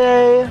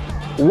Wednesday,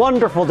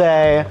 wonderful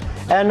day,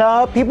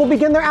 and people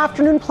begin their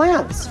afternoon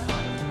plans.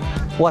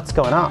 What's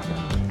going on?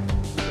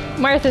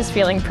 Martha's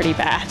feeling pretty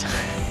bad.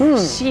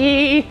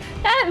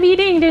 That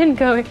meeting didn't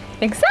go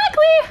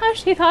exactly how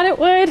she thought it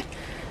would.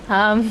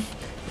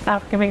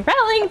 Thought we're gonna be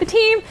rallying the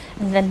team,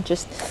 and then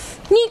just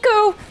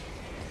Nico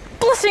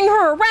blessing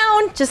her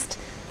around, just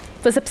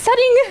was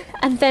upsetting,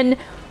 and then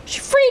she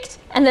freaked,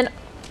 and then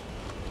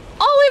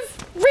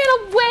Olive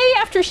ran away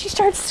after she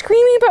started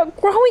screaming about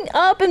growing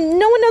up, and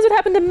no one knows what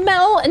happened to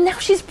Mel, and now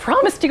she's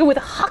promised to go with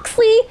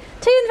Huxley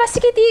to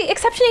investigate the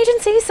exception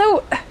agency,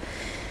 so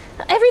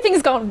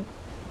everything's gone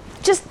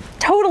just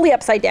totally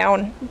upside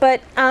down.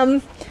 But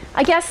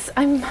I guess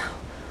I'm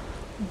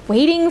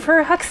waiting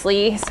for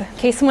Huxley in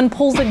case someone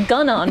pulls a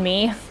gun on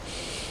me.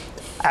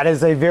 That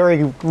is a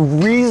very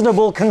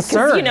reasonable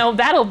concern. You know,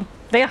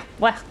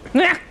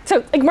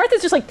 so like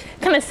Martha's just like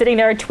kind of sitting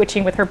there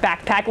twitching with her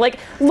backpack, like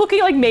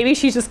looking like maybe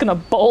she's just gonna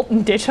bolt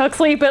and ditch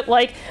Huxley, but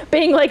like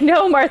being like,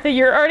 no, Martha,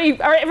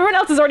 everyone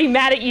else is already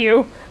mad at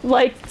you.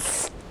 Like,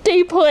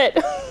 stay put.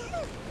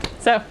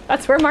 So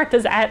that's where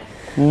Martha's at.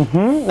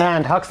 Mm-hmm.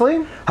 And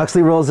Huxley?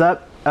 Huxley rolls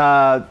up,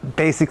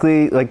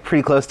 basically like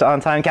pretty close to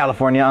on time,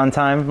 California on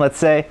time, let's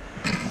say.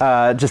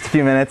 Just a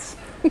few minutes.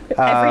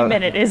 Every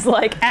minute is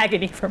like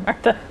agony for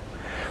Martha.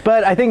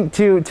 But I think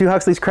to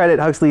Huxley's credit,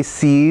 Huxley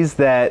sees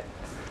that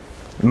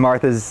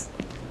Martha's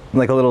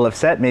like a little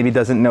upset, maybe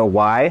doesn't know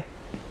why,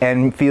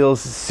 and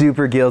feels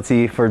super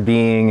guilty for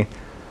being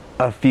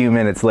a few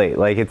minutes late.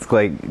 Like it's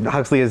like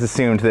Huxley has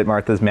assumed that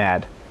Martha's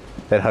mad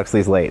that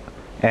Huxley's late.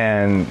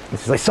 And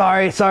she's like,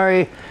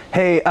 sorry.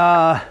 Hey,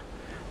 I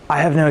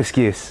have no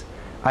excuse.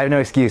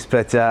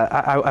 But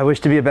I wish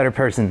to be a better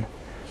person.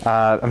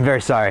 I'm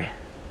very sorry.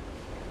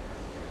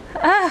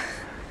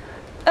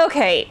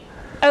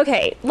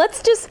 Okay,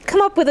 let's just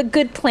come up with a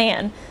good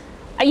plan.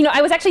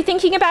 I was actually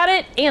thinking about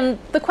it, and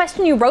the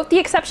question you wrote the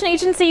exception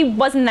agency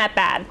wasn't that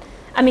bad.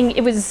 I mean,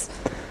 it was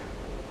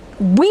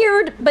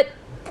weird, but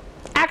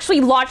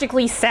actually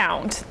logically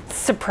sound,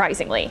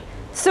 surprisingly.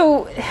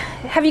 So,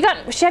 have you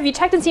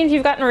checked and seen if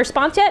you've gotten a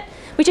response yet?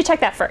 We should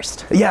check that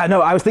first. Yeah,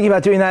 no, I was thinking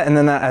about doing that, and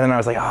then I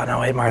was like, oh no,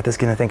 wait, Martha's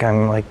gonna think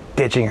I'm like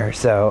ditching her,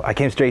 so I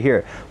came straight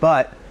here.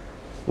 But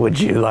would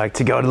you like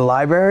to go to the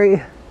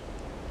library?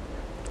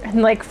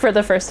 And like for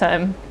the first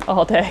time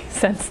all day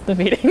since the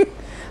meeting,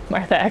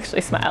 Martha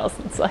actually smiles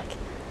and it's like,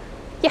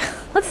 yeah,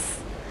 let's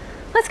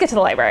get to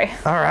the library.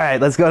 All right,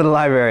 let's go to the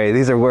library.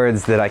 These are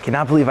words that I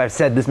cannot believe I've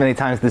said this many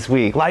times this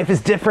week. Life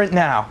is different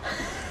now.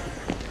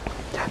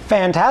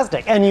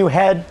 Fantastic. And you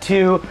head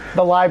to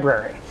the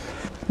library.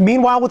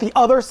 Meanwhile, with the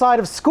other side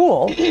of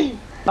school,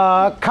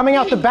 coming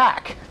out the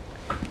back.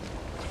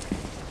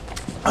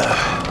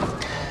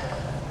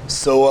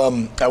 So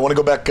I want to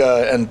go back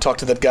and talk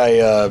to that guy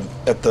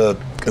at the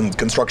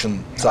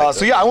construction site.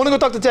 So yeah, I want to go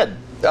talk to Ted.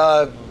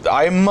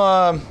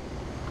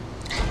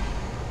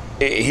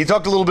 He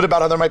talked a little bit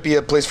about how there might be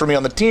a place for me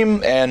on the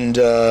team, and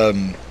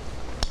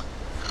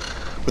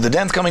with the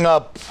dance coming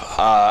up,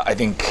 I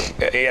think,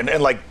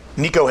 and like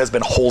Nico has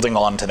been holding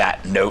on to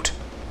that note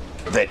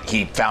that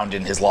he found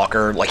in his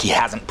locker. Like he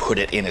hasn't put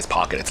it in his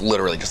pocket. It's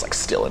literally just like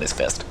still in his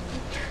fist.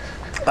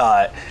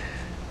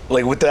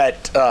 Like with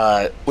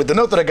that, with the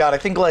note that I got, I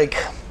think like,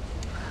 I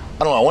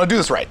don't know, I want to do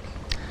this right.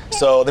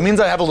 So that means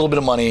I have a little bit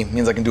of money,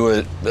 means I can do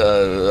it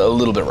a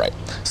little bit right.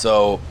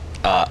 So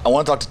I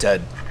want to talk to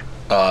Ted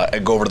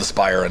and go over to the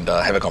Spire and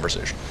have a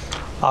conversation.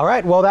 All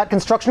right, well, that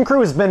construction crew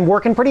has been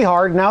working pretty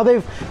hard. Now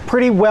they've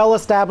pretty well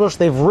established.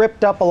 They've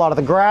ripped up a lot of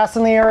the grass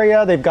in the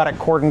area. They've got it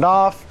cordoned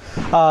off.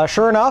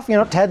 Sure enough,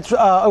 Ted's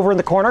over in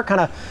the corner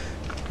kind of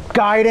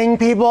guiding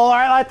people. All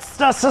right,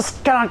 let's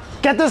just kind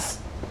of get this.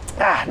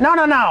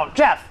 No,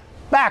 Jeff,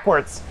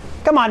 backwards.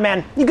 Come on,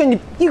 man. You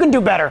can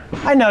do better.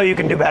 I know you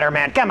can do better,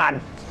 man. Come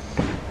on.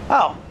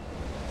 Oh,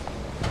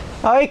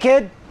 hey,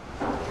 kid.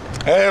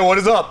 Hey, what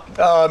is up,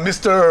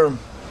 Mr.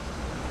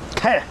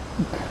 Hey,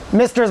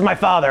 Mr. is my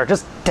father.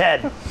 Just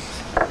Ted.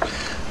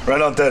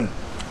 Right on, Ted.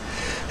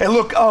 Hey,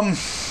 look,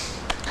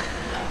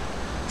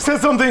 said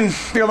something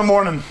the other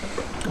morning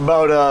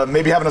about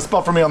maybe having a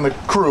spot for me on the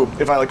crew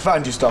if I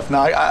find you stuff.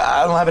 Now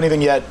I don't have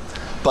anything yet,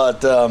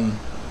 but I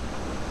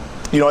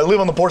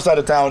live on the poor side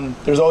of town.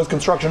 There's always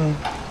construction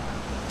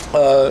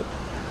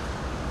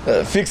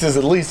fixes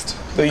at least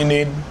that you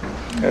need.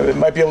 It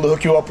might be able to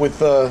hook you up with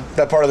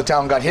that part of the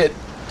town got hit.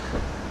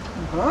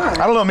 All right.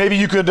 I don't know. Maybe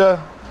you could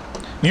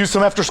use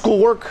some after-school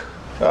work.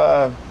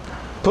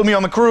 Put me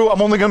on the crew.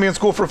 I'm only going to be in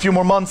school for a few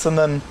more months, and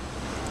then,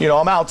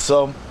 I'm out.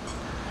 So,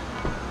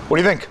 what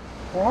do you think?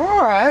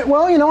 All right.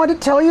 Well, I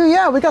did tell you.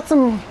 Yeah, we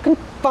can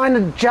find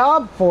a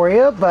job for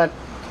you, but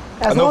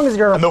as long as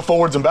you're no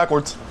forwards and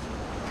backwards.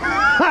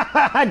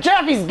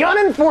 Jeff, he's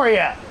gunning for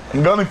you.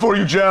 I'm gunning for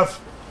you, Jeff.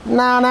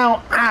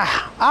 No.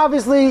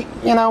 Obviously,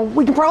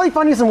 we can probably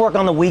find you some work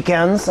on the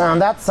weekends.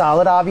 That's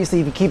solid. Obviously,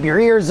 if you keep your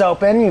ears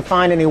open, you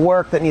find any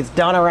work that needs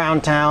done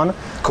around town.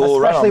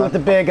 Cool, especially right on, with the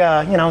big,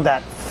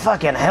 that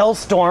fucking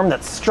hellstorm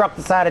that struck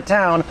the side of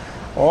town.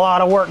 A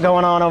lot of work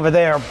going on over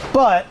there.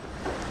 But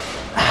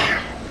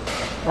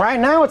right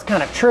now, it's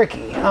kind of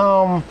tricky.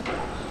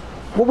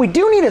 What we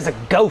do need is a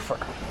gopher.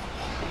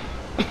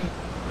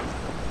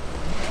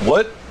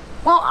 What?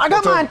 Well, I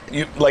got mine.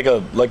 Like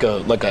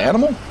an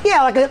animal?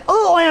 Yeah, like a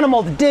little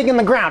animal to dig in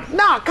the ground.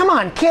 No, come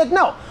on, kid.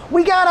 No,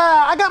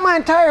 I got my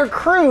entire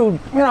crew,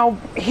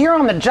 here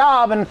on the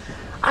job, and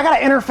I got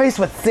to interface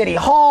with City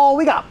Hall.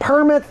 We got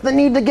permits that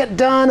need to get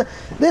done.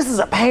 This is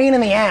a pain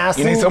in the ass.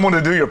 You need someone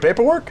to do your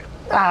paperwork?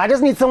 I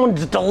just need someone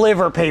to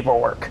deliver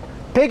paperwork.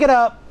 Pick it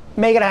up,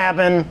 make it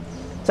happen.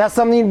 Is that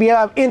something you'd be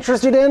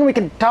interested in? We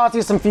can toss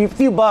you some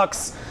few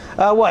bucks.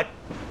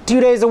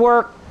 2 days of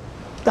work,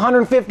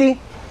 150?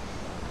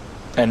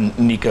 And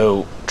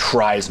Nico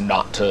tries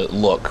not to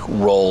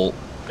roll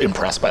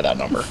impressed by that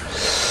number.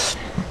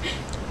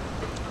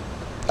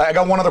 I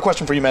got one other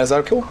question for you, man. Is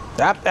that cool?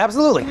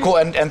 Absolutely. Cool,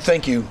 and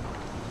thank you.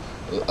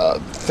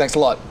 Thanks a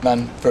lot,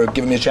 man, for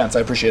giving me a chance. I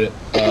appreciate it.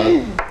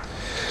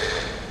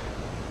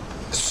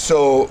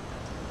 So,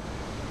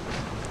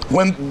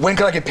 when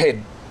can I get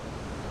paid?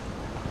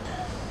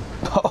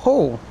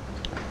 Oh,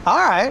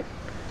 all right.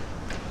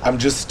 I'm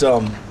just,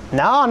 No,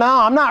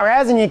 I'm not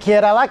razzing you,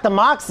 kid. I like the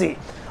moxie.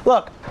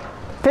 Look,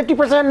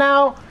 50%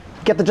 now,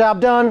 get the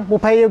job done, we'll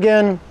pay you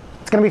again.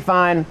 It's gonna be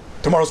fine.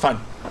 Tomorrow's fine.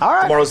 All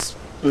right.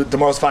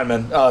 Tomorrow's fine,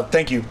 man.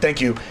 Thank you.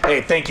 Hey,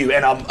 thank you.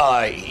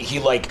 And he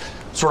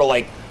sort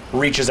of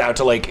reaches out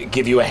to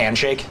give you a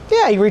handshake.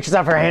 Yeah, he reaches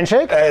out for a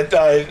handshake.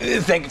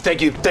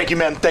 Thank you,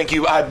 man. Thank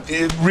you. I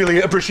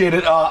really appreciate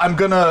it. I'm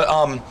gonna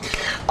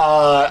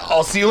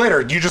I'll see you later.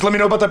 You just let me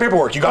know about that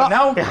paperwork. You got it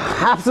now?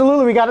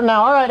 Absolutely, we got it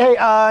now. All right, hey,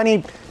 and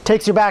he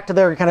takes you back to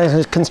their kind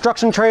of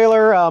construction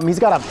trailer. He's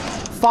got a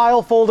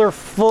file folder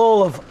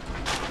full of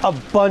a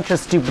bunch of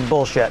stupid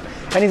bullshit.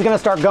 And he's gonna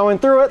start going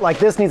through it, like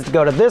this needs to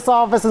go to this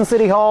office in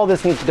City Hall,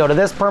 this needs to go to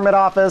this permit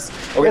office.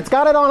 Okay. It's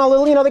got it on a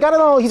little, they got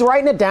it on, he's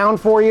writing it down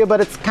for you,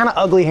 but it's kind of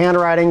ugly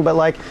handwriting,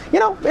 but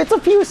it's a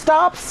few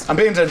stops. I'm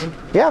paying attention.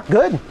 Yeah,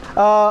 good.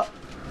 Why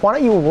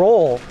don't you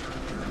roll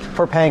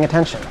for paying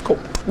attention? Cool.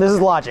 This is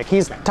logic.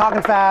 He's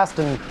talking fast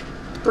and...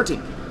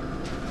 13.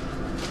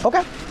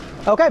 Okay,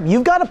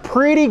 you've got a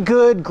pretty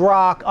good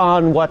grok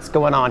on what's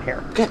going on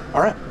here. Okay,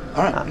 all right,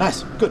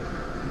 nice, good.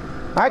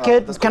 All right,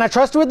 kid, can I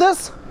trust you with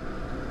this?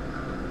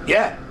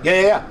 Yeah.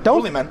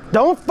 Totally, man.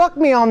 Don't fuck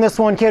me on this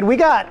one, kid. We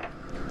got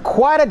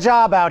quite a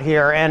job out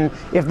here, and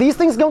if these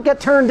things don't get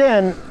turned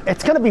in,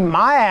 it's gonna be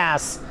my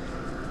ass.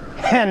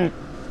 And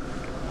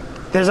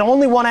there's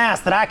only one ass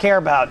that I care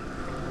about.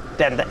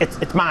 Then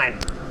it's mine.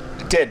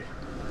 Did.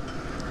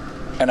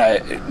 And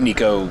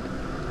Nico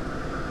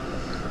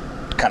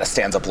kind of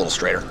stands up a little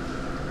straighter.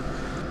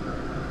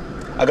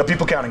 I got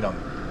people counting on.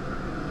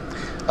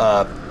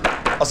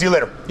 I'll see you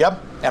later. Yep.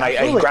 And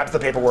he grabs the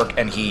paperwork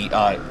and he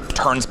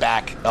turns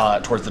back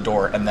towards the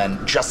door, and then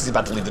just as he's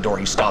about to leave the door,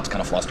 he stops,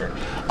 kind of flustered.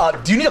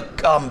 Do you need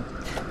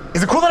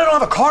is it cool that I don't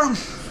have a car?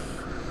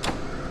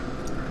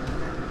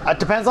 It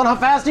depends on how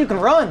fast you can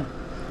run.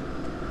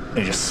 And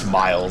he just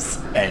smiles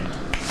and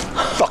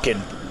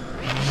fucking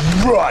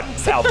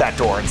runs out that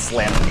door and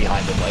slams it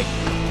behind him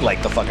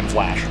like the fucking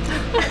Flash.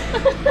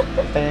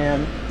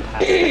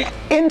 Fantastic.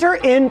 Enter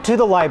into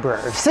the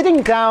library,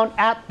 sitting down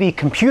at the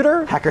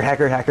computer.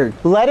 Hacker.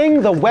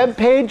 Letting the web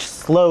page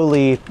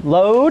slowly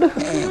load.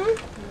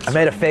 I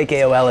made a fake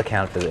AOL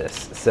account for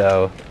this,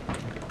 so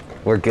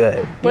we're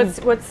good. What's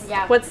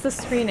the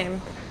screen name?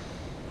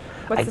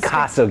 What's the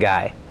Icasso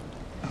guy.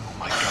 Oh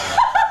my god.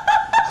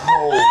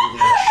 Holy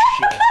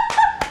shit.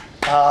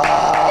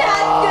 That's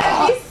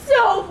gonna be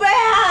so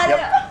bad. Yep.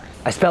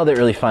 I spelled it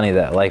really funny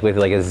though, with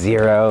a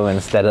 0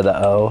 instead of the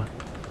O.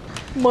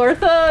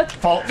 Martha.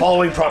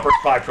 Following proper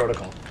spy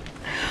protocol.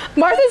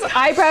 Martha's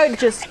eyebrow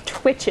just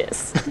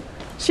twitches.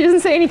 She doesn't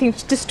say anything,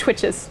 she just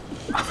twitches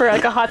for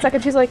a hot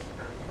second. She's like,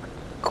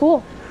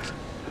 cool.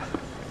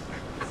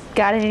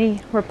 Got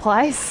any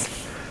replies?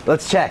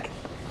 Let's check.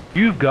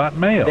 You've got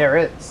mail. There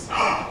is.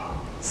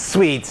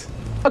 Sweet.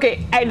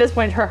 Okay, at this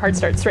point her heart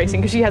starts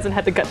racing because she hasn't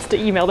had the guts to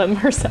email them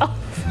herself.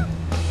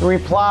 The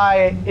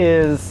reply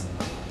is,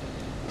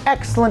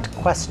 excellent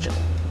question.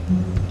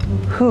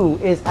 Who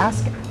is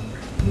asking?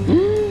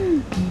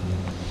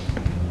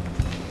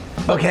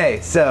 Okay,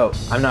 so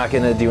I'm not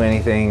gonna do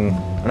anything.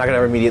 I'm not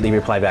gonna immediately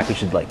reply back. We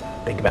should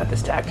think about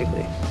this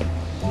tactically.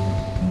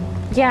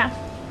 Yeah,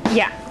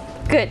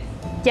 good.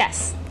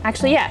 Yes,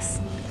 actually yes.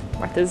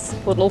 Martha's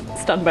a little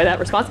stunned by that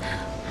response.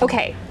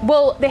 Okay,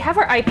 well, they have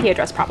our IP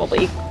address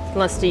probably,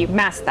 unless you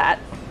masked that.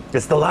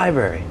 It's the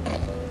library.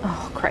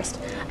 Oh, Christ.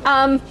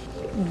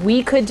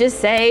 We could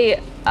just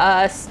say,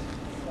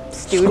 student.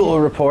 School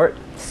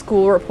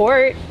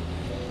report,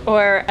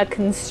 or a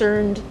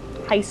concerned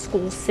high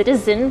school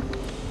citizen.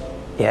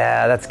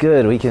 Yeah, that's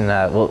good. We can,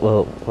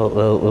 we'll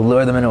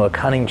lure them into a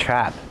cunning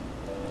trap.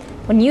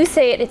 When you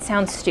say it, it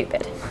sounds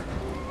stupid.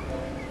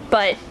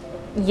 But,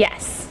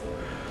 yes.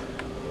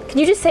 Can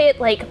you just say it,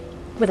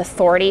 with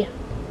authority?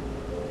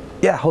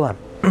 Yeah, hold on.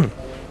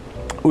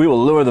 We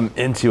will lure them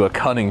into a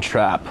cunning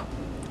trap.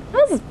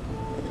 That was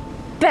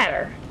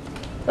better.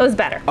 That was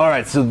better. All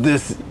right, so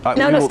this...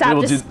 No,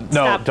 stop.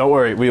 Stop. Don't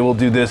worry. We will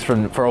do this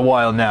for a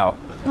while now.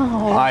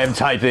 Oh. I'm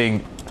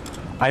typing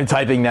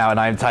now, and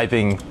I'm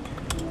typing...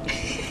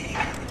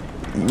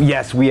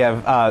 Yes, we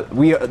have,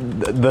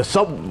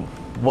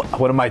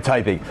 what am I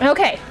typing?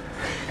 Okay.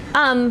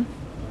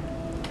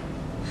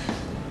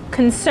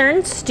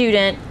 Concerned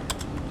student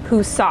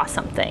who saw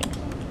something.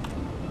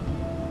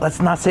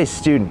 Let's not say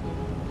student,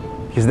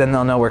 because then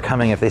they'll know we're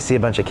coming if they see a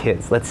bunch of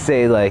kids. Let's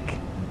say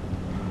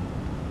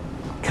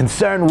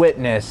concerned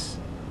witness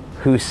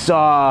who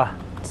saw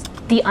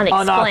The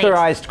unexplained.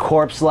 unauthorized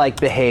corpse-like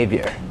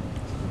behavior.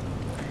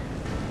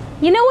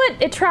 You know what?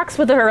 It tracks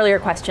with the earlier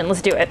question.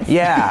 Let's do it.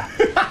 Yeah.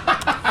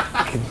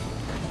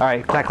 All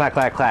right, clack, clack,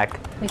 clack, clack.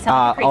 We sound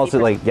like a crazy also,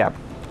 person. like, yeah.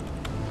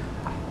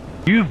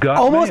 You've got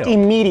Almost mail.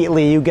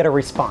 immediately, you get a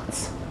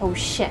response. Oh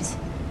shit.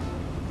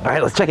 All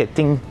right, let's check it.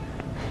 Ding.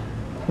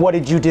 What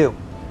did you do?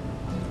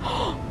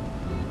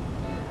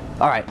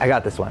 All right, I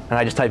got this one. And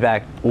I just type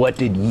back, what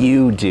did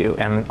you do?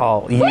 And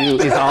all you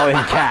is all in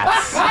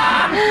caps. No,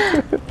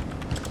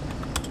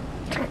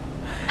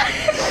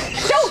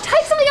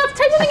 type something else.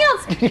 Type something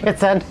else. Did you hit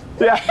send?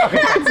 Yeah,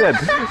 okay, that's it.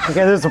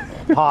 Okay, there's a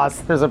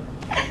pause. There's a.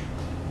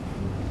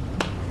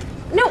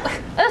 No.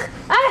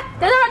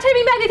 They're not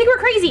typing back. They think we're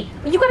crazy.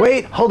 You gotta.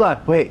 Wait, hold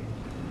on, wait.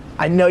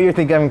 I know you're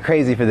thinking I'm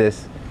crazy for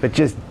this, but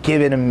just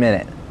give it a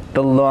minute.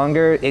 The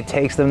longer it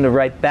takes them to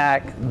write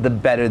back, the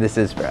better this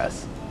is for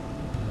us.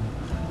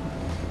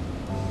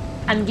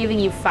 I'm giving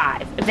you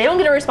 5. If they don't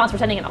get a response, we're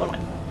sending another one.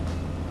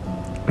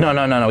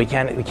 No. We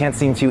can't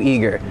seem too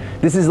eager.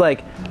 This is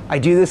like, I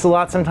do this a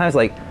lot sometimes.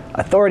 Like,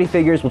 authority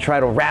figures will try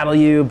to rattle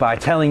you by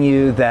telling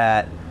you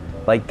that,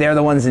 like, they're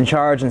the ones in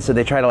charge, and so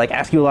they try to like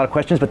ask you a lot of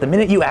questions. But the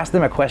minute you ask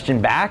them a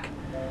question back,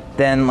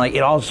 then like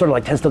it all sort of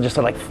like tends to just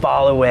sort of like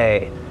fall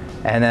away,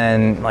 and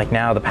then like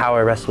now the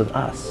power rests with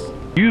us.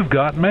 You've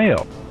got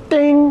mail.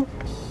 Ding!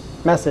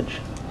 Message.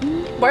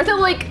 Martha,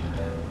 like.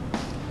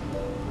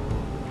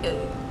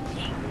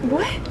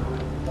 What?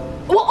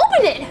 Well,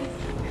 open it!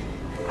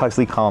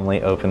 Huxley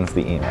calmly opens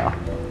the email.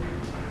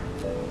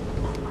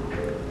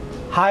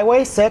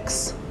 Highway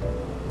 6,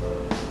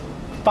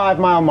 5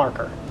 mile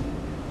marker.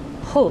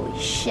 Holy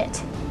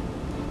shit.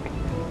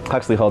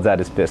 Huxley holds out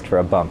his fist for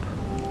a bump.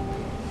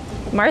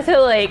 Martha,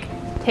 like,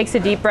 takes a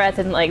deep breath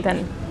and, like,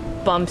 then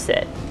bumps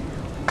it.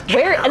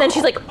 Where? And then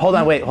she's like. Hold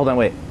on, wait.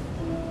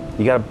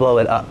 You gotta blow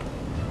it up.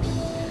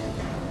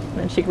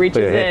 And then she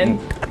reaches in.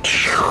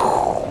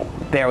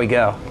 There we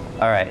go.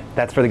 All right,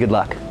 that's for the good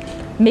luck.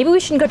 Maybe we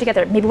shouldn't go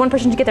together. Maybe one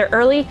person should get there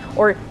early,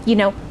 or, you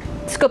know,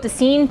 scope the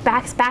scene,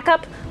 back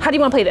up. How do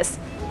you want to play this?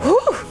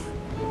 Whew.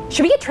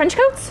 Should we get trench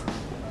coats?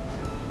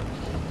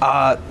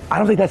 I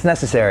don't think that's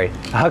necessary.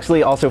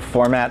 Huxley also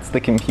formats the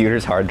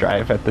computer's hard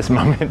drive at this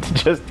moment to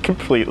just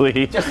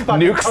completely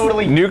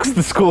nukes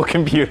the school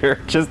computer.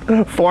 Just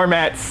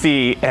format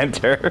C,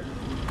 enter.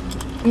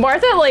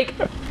 Martha, like,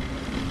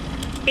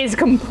 is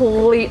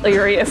completely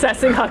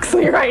reassessing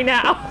Huxley right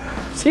now.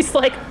 She's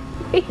like,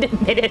 wait a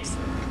minute.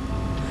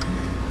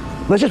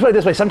 Let's just put it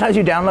this way. Sometimes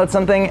you download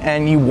something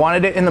and you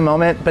wanted it in the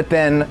moment, but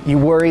then you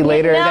worry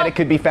later that it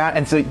could be found,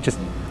 and so you just...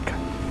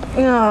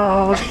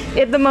 Oh,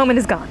 the moment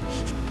is gone.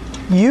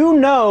 You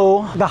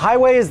know the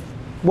highway is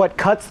what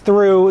cuts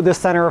through the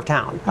center of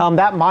town.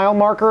 That mile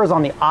marker is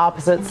on the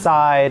opposite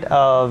side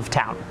of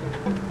town.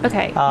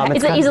 Okay.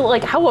 It's Is it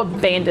like, how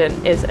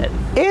abandoned is it?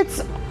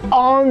 It's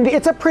on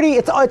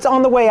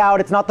the way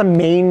out. It's not the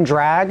main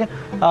drag.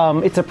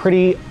 It's a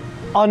pretty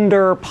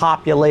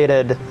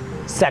underpopulated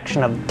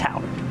section of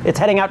town. It's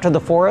heading out to the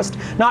forest,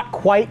 not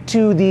quite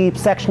to the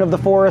section of the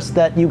forest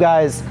that you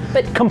guys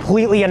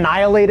completely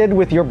annihilated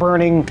with your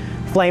burning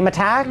flame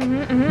attack,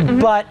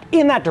 but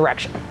in that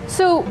direction.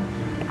 So,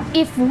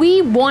 if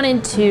we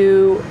wanted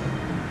to,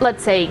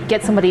 let's say,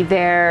 get somebody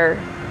there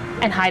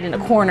and hide in a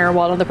corner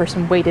while another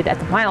person waited at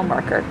the mile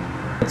marker.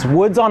 It's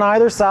woods on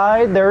either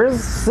side. There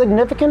is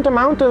significant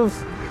amount of,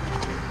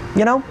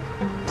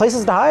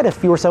 places to hide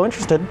if you were so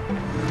interested.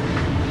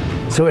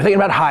 So we're thinking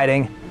about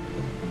hiding,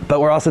 but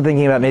we're also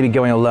thinking about maybe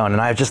going alone,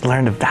 and I've just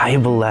learned a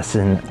valuable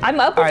lesson. I'm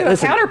up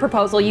with a counter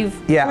proposal. You've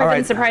proven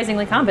right.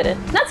 surprisingly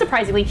confident. Not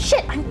surprisingly.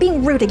 Shit, I'm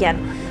being rude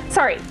again.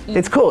 Sorry.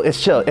 It's cool.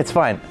 It's chill. It's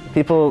fine.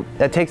 People,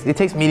 it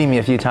takes meeting me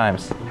a few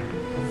times.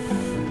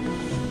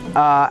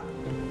 I'm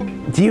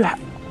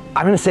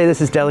gonna say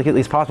this as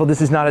delicately as possible.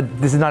 This is not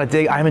a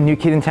dig. I'm a new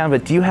kid in town,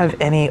 but do you have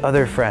any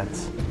other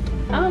friends?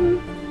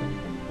 Do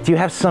you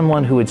have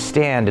someone who would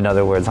stand, in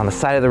other words, on the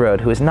side of the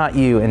road who is not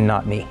you and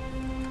not me?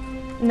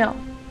 No.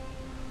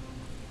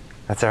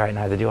 That's all right.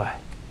 Neither do I.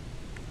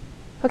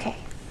 Okay.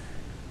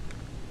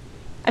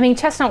 I mean,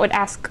 Chestnut would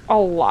ask a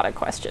lot of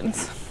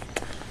questions.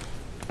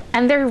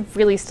 And they're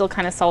really still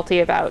kind of salty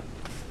about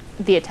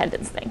the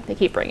attendance thing. They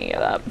keep bringing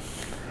it up.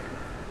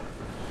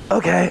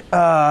 Okay.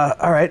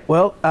 All right.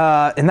 Well,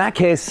 in that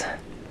case,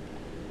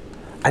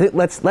 I think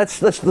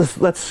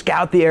let's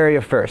scout the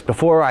area first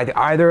before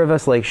either of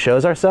us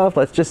shows ourselves.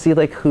 Let's just see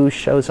who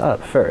shows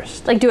up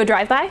first. Like do a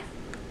drive-by?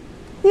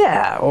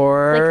 Yeah.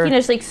 Or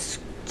just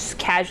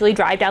casually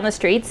drive down the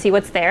street, see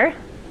what's there.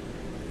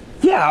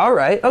 Yeah. All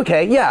right.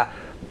 Okay. Yeah.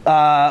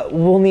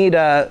 We'll need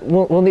a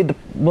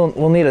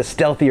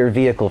stealthier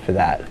vehicle for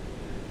that.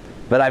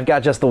 But I've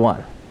got just the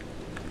one.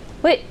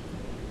 Wait,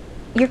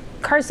 your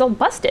car's all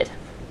busted.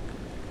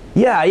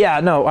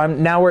 Yeah. No,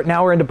 now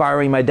we're into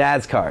borrowing my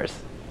dad's cars.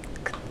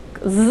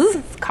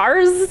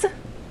 Cars? How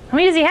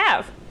many does he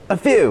have? A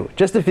few,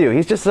 just a few.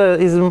 He's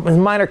a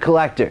minor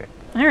collector.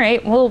 All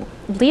right, we'll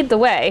lead the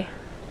way.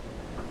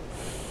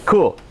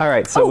 Cool. All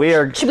right, so we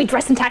are. Should we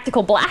dress in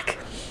tactical black?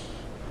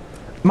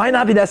 Might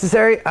not be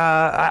necessary.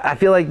 I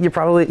feel like you're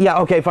probably. Yeah.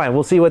 Okay. Fine.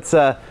 We'll see what's.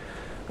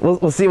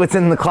 We'll see what's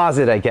in the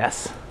closet, I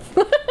guess.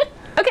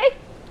 Okay.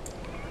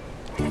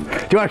 Do you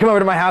want to come over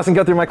to my house and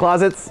go through my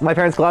closets, my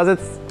parents'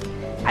 closets?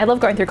 I love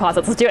going through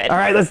closets. Let's do it. All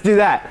right. Let's do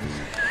that.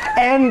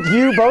 And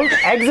you both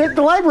exit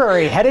the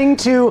library, heading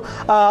to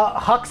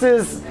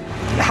Hux's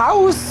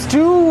house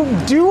to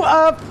do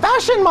a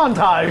fashion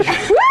montage.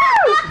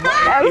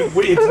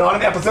 It's not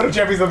an episode of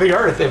Champions of the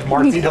Earth if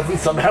Marcy doesn't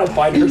somehow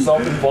find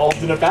herself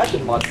involved in a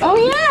fashion montage. Oh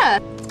yeah.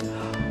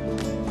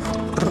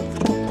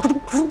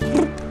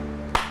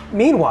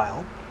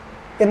 Meanwhile,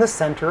 in the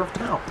center of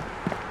town.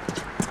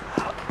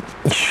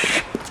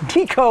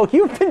 Nico,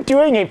 you've been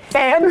doing a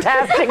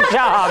fantastic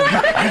job.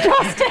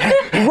 Just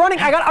running.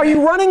 Are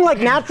you running like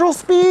natural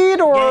speed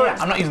or? Yeah,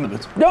 I'm not using the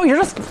boots. No,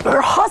 you're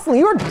hustling.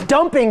 You're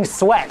dumping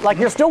sweat. Like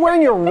you're still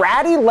wearing your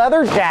ratty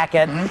leather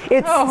jacket.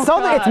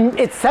 Mm-hmm.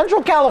 It's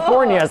Central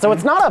California, so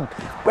it's not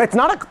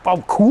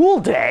a cool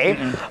day.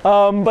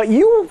 But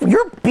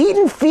you're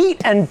beating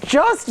feet and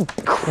just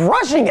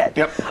crushing it.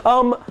 Yep.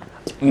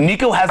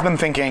 Nico has been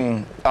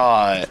thinking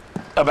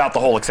about the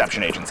whole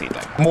exception agency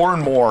thing. More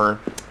and more,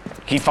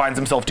 he finds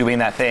himself doing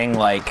that thing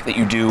like that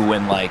you do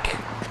when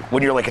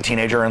you're like a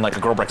teenager and like a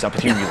girl breaks up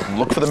with you, you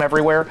look for them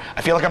everywhere.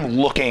 I feel like I'm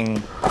looking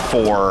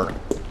for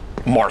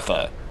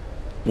Martha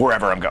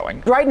wherever I'm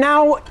going. Right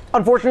now,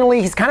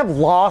 unfortunately, he's kind of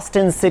lost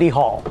in City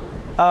Hall.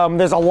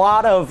 There's a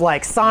lot of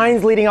like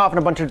signs leading off in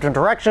a bunch of different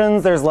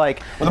directions. There's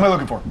like, what am I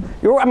looking for?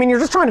 You're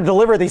just trying to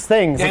deliver these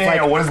things.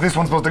 Yeah, what is this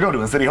one supposed to go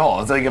to in City Hall?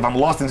 It's like if I'm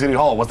lost in City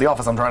Hall, what's the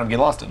office I'm trying to get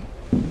lost in?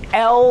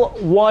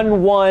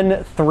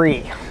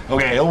 L113.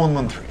 Okay,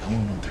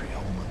 L113.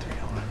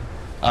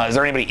 Is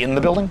there anybody in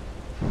the building?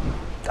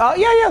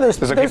 Yeah. There's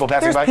people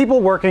passing by? There's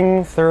people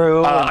working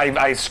through.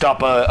 I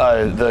stop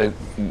the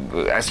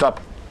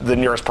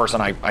nearest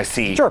person I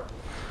see. Sure.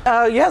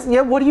 Yes.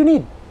 Yeah. What do you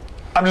need?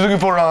 I'm just looking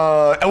for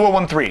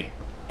L113.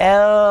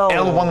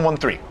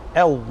 L113.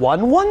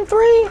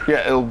 L113?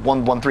 Yeah,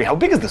 L113. How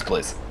big is this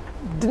place?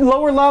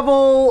 Lower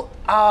level.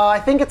 I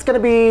think it's going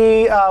to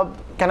be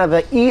kind of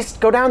the east.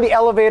 Go down the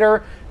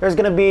elevator. There's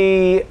going to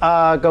be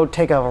go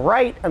take a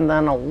right and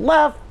then a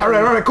left. All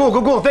right,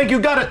 cool. Thank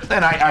you, got it.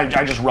 And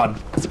I just run.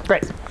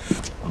 Great.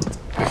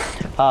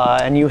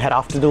 And you head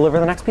off to deliver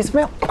the next piece of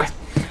mail. Okay.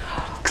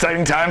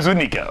 Exciting times with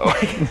Nico.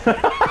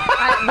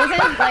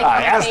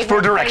 I asked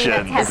for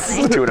directions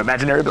to an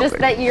imaginary building. Just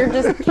that you're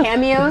just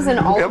cameos in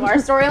all of our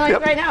storylines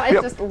right now.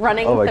 It's just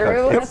running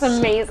through. It's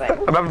amazing.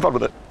 I'm having fun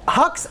with it.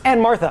 Hux and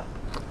Martha.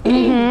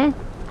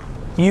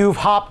 You've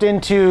hopped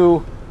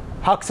into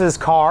Hux's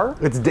car.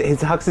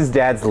 It's Hux's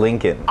dad's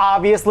Lincoln.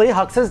 Obviously,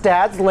 Hux's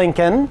dad's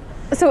Lincoln.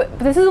 So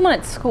this is the one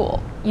at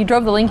school. You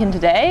drove the Lincoln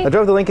today? I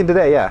drove the Lincoln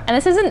today, yeah. And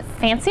this isn't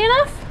fancy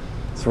enough?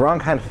 It's the wrong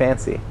kind of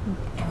fancy.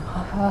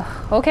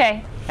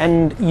 Okay.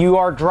 And you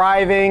are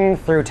driving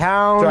through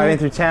town.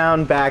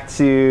 Back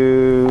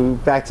to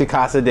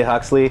Casa de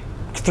Huxley.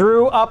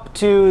 Through up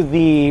to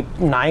the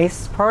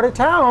nice part of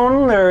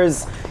town.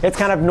 It's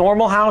kind of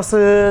normal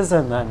houses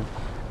and then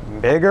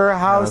bigger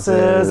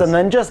houses and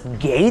then just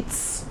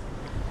gates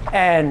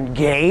and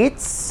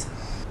gates.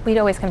 We'd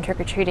always come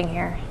trick-or-treating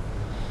here.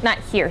 Not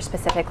here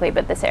specifically,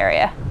 but this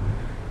area.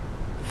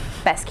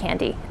 Best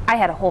candy. I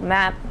had a whole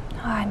map.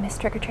 Oh, I miss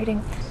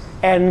trick-or-treating.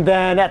 And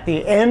then at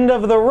the end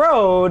of the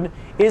road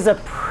is a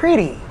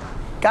pretty,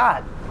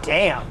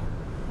 goddamn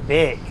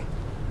big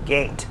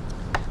gate.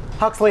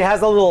 Huxley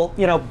has a little,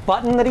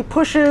 button that he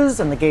pushes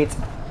and the gates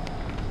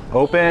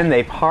open,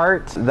 they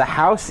part. The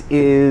house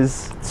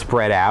is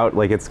spread out,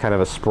 like it's kind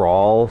of a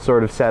sprawl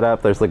sort of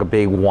setup. There's like a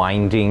big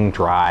winding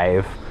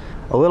drive.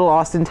 A little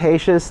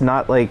ostentatious,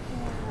 not like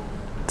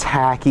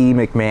tacky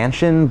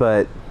McMansion,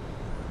 but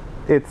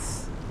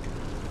it's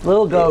a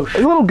little gauche. A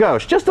little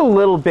gauche, just a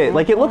little bit.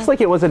 Like it looks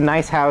like it was a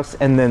nice house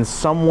and then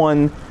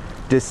someone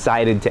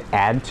decided to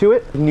add to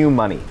it new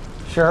money.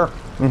 Sure.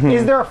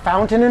 Is there a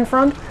fountain in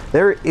front?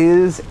 There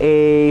is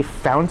a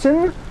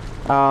fountain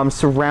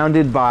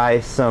surrounded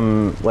by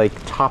some like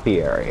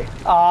topiary.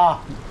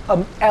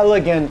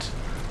 Elegant.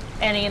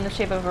 Any in the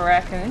shape of a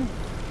raccoon?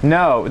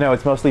 No,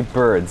 it's mostly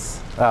birds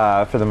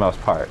for the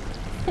most part.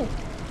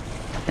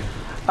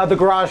 The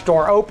garage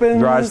door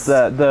opens.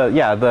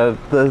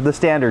 The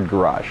standard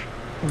garage.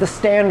 The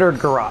standard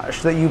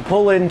garage that you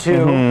pull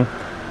into.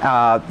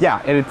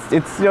 And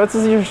it's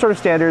your sort of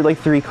standard like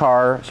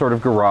 3-car sort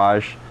of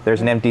garage. There's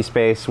an empty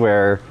space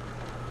where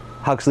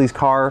Huxley's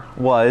car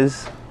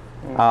was,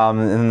 and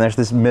then there's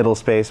this middle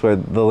space where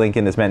the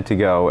Lincoln is meant to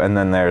go, and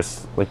then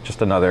there's like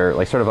just another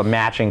like sort of a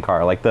matching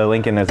car, like the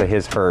Lincoln is a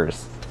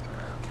his-hers,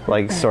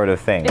 like sort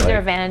of thing. Is there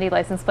a vanity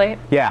license plate?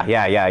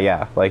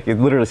 Yeah. Like it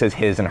literally says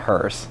his and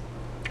hers.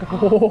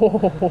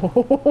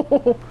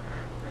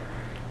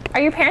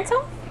 Are your parents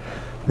home?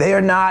 They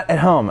are not at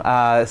home,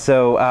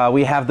 so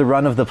we have the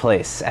run of the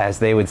place, as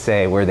they would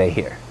say, were they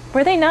here.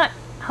 Were they not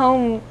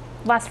home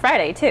last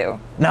Friday too?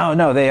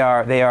 No, they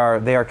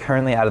are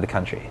currently out of the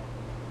country.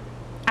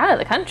 Out of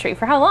the country?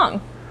 For how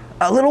long?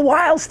 A little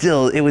while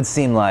still, it would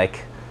seem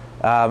like.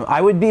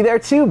 I would be there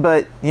too,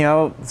 but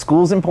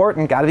school's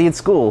important. Got to be at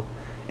school.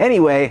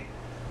 Anyway,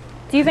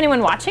 Do you have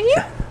anyone watching you?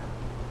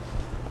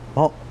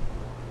 well,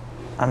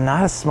 I'm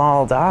not a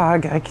small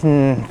dog. I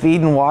can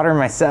feed and water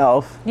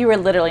myself. You were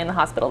literally in the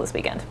hospital this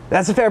weekend.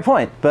 That's a fair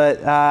point, but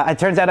it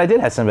turns out I did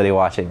have somebody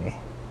watching me.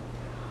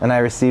 And I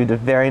received a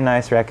very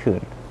nice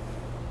raccoon.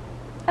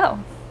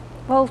 Oh,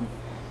 well,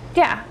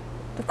 yeah,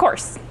 of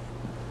course.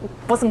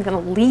 Wasn't gonna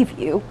leave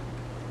you.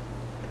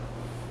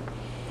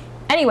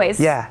 Anyways,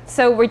 Yeah.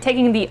 So we're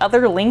taking the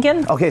other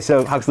Lincoln? Okay,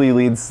 so Huxley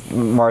leads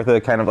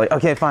Martha kind of like,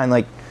 okay, fine,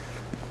 like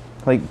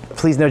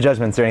please no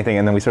judgments or anything,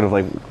 and then we sort of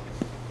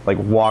like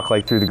walk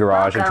like through the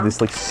garage into this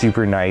like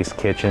super nice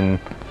kitchen,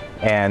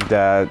 and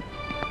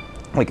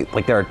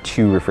like there are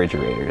 2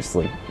 refrigerators,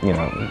 like, you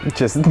know,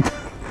 just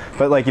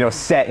but like, you know,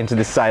 set into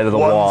the side of the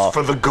wall. One's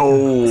for the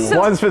gold.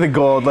 One's for the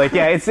gold. Like,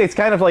 yeah, it's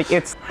kind of like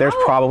there's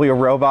probably a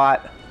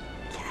robot.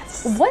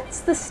 What's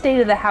the state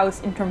of the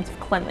house in terms of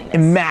cleanliness?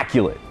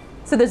 Immaculate.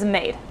 So there's a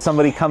maid.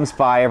 Somebody comes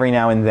by every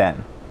now and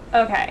then.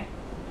 Okay.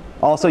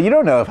 Also, you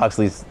don't know if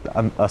Huxley's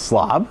a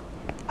slob.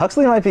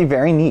 Huxley might be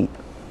very neat.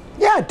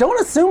 Yeah, don't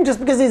assume just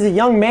because he's a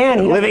young man.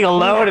 He Living doesn't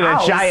alone need in a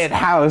house. giant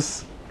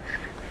house.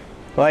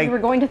 Like, We were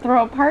going to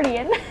throw a party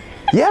in.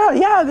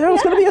 yeah, there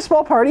was going to be a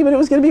small party, but it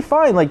was going to be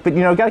fine. Like, but you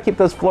know, got to keep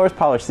those floors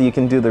polished so you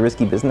can do the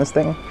risky business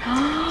thing.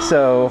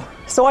 So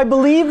I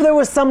believe there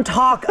was some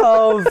talk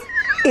of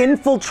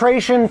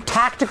infiltration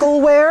tactical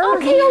wear.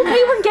 Okay,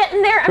 we're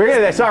getting there. we're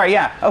getting there. Sorry,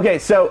 yeah. Okay,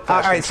 so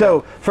all right.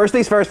 So first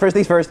things first.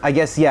 I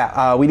guess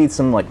we need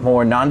some like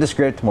more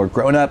nondescript, more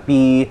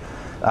grown-up-y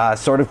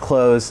sort of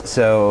clothes.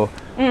 So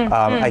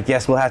I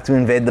guess we'll have to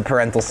invade the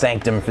parental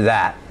sanctum for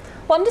that.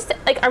 Well, I'm just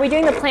like, are we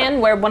doing the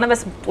plan where one of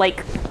us,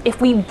 like, if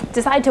we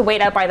decide to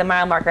wait out by the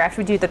mile marker after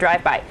we do the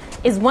drive-by,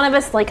 is one of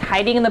us like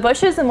hiding in the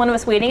bushes and one of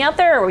us waiting out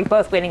there, or are we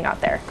both waiting out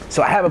there?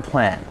 So I have a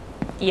plan.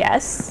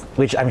 Yes.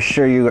 Which I'm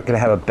sure you're gonna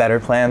have a better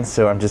plan,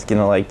 so I'm just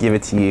gonna like give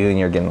it to you and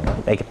you're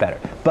gonna make it better.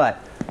 But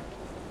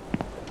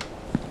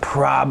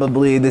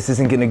probably this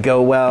isn't gonna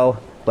go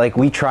well. Like,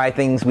 we try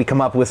things, we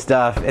come up with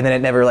stuff, and then it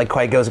never like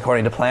quite goes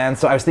according to plan.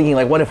 So I was thinking,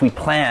 like, what if we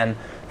plan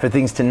for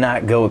things to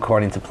not go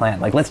according to plan?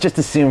 Like, let's just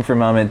assume for a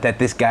moment that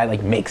this guy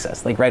like makes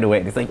us, like, right away.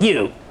 And it's like,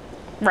 you.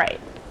 Right.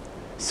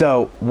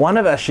 So one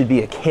of us should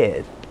be a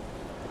kid,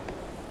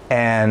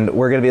 and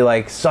we're gonna be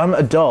like, some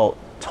adult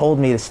told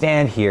me to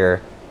stand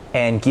here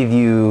and give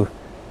you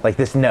like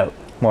this note,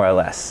 more or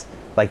less.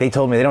 Like, they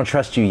told me they don't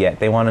trust you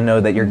yet. They want to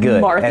know that you're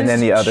good. Martha's and then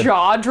the other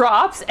jaw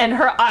drops and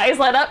her eyes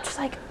light up. She's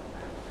like,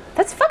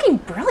 that's fucking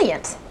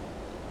brilliant.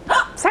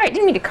 Sorry, I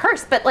didn't mean to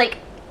curse, but like,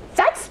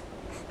 that's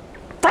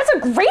a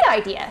great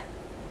idea.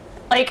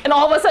 Like, and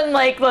all of a sudden,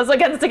 like, let's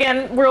against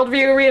again,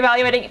 worldview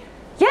reevaluating.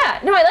 Yeah,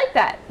 no, I like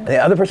that. The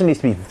other person needs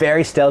to be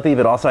very stealthy,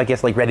 but also, I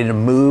guess, like, ready to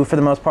move for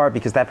the most part,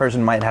 because that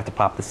person might have to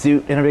pop the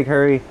suit in a big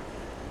hurry.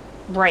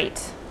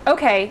 Right.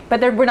 Okay,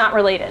 but we're not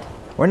related.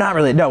 We're not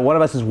really. No, one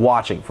of us is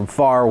watching from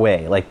far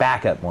away, like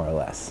backup, more or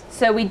less.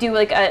 So we do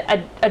like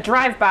a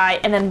drive-by,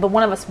 and then the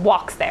one of us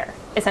walks there,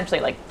 essentially.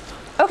 Like,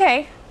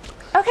 okay,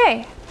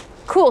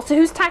 cool. So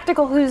who's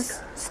tactical? Who's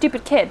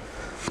stupid kid?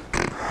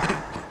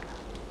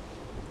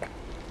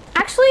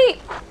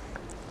 Actually,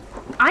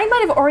 I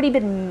might have already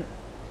been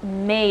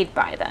made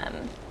by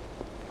them.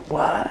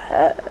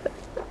 What?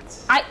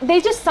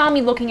 They just saw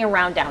me looking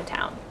around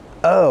downtown.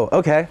 Oh,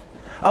 okay.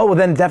 Oh, well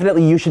then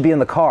definitely you should be in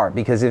the car,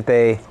 because if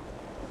they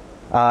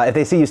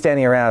see you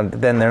standing around,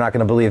 then they're not going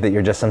to believe that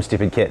you're just some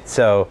stupid kid.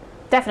 So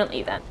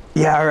Definitely then.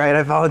 yeah, all right,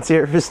 I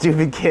volunteer for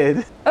stupid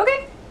kid.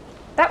 Okay,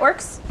 that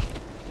works.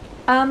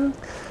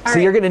 So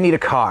you're going to need a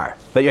car,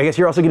 but I guess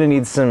you're also going to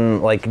need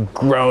some like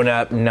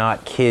grown-up,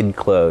 not kid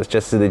clothes,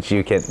 just so that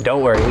you can.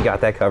 Don't worry, we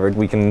got that covered.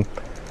 We can.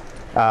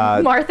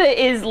 Martha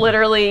is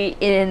literally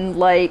in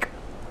like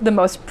the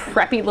most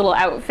preppy little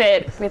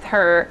outfit with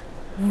her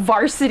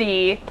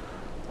varsity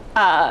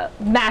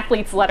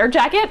mathlete's letter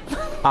jacket.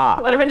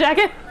 Letterman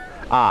jacket.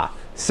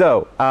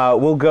 So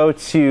we'll go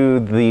to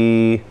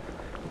the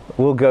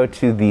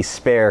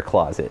spare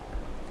closet.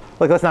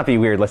 Look, let's not be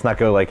weird. Let's not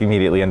go like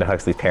immediately into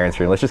Huxley's parents'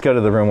 room. Let's just go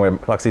to the room where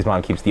Huxley's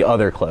mom keeps the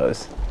other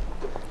clothes.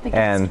 The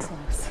guest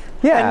clothes.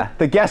 Yeah,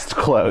 the guest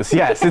clothes.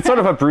 Yes, it's sort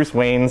of a Bruce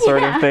Wayne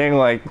sort of thing.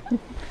 Like,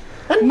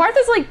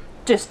 Martha's like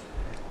just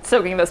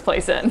soaking this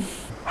place in.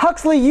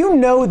 Huxley, you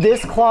know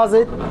this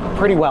closet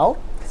pretty well.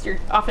 Because you're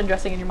often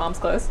dressing in your mom's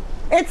clothes.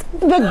 It's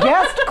the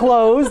guest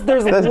clothes.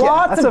 There's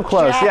lots of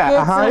clothes.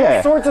 jackets and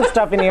all sorts of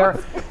stuff in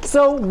here.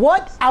 So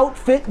what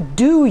outfit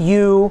do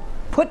you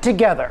put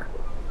together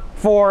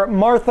for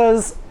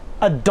Martha's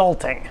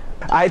adulting?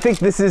 I think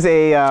this is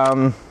a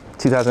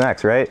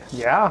 2000X, right?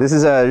 Yeah. This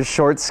is a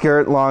short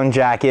skirt, long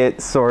jacket,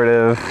 sort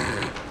of.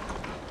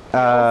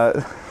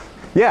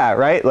 Yeah,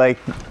 right? Like,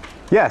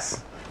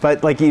 yes.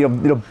 But like, you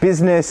know,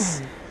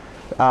 business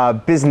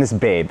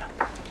babe.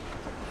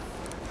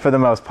 For the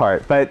most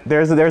part, but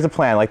there's a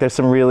plan. Like, there's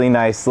some really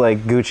nice like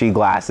Gucci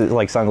glasses,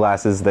 like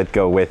sunglasses that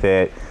go with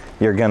it.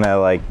 You're gonna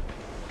like.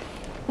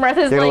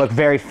 Martha's You're gonna like look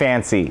very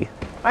fancy.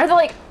 Martha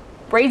like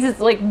raises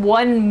like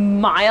one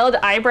mild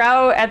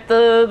eyebrow at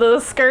the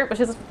skirt,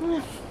 which is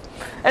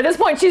at this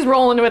point she's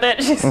rolling with it.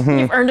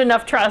 You've earned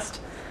enough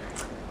trust.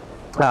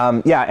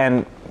 Yeah,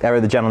 and ever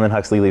the gentleman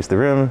Huxley leaves the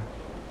room.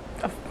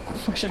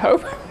 I should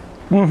hope.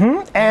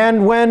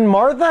 And when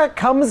Martha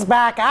comes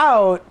back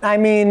out, I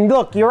mean,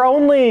 look, you're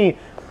only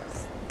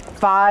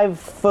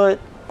 5'2".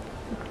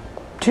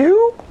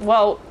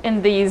 Well,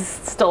 in these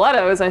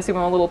stilettos, I assume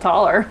I'm a little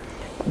taller.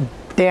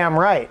 Damn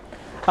right.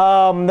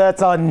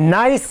 That's a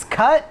nice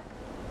cut.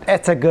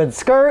 It's a good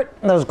skirt.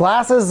 Those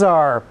glasses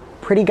are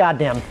pretty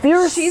goddamn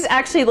fierce. She's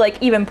actually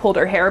like even pulled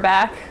her hair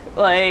back.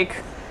 Like,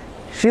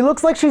 She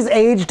looks like she's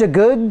aged a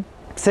good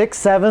 6,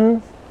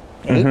 7,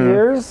 8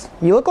 years.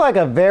 You look like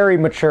a very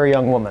mature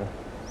young woman.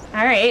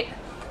 all right.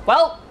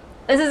 Well,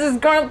 this is as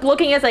grown up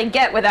looking as I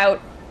get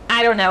without,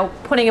 I don't know,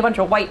 putting a bunch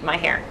of white in my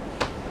hair.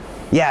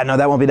 Yeah, no,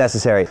 that won't be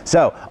necessary.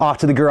 So off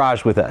to the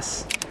garage with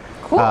us.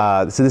 Cool.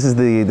 So this is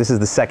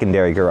the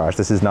secondary garage.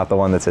 This is not the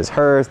one that says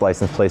hers.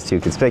 License plate's too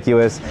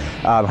conspicuous.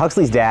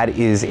 Huxley's dad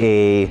is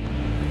a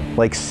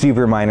like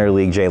super minor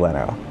league Jay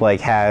Leno. Like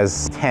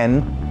has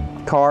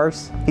 10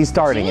 cars. He's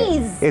starting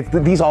it.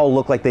 These all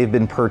look like they've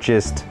been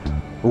purchased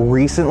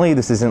recently.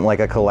 This isn't like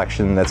a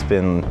collection that's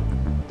been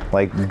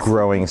like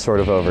growing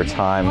sort of over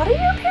time. What do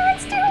your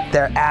parents do?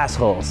 They're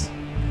assholes.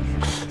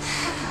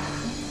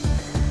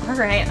 All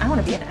right, I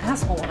want to be an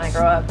asshole when I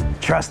grow up.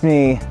 Trust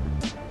me,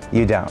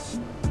 you don't.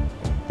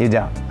 You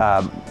don't.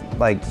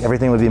 Like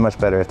everything would be much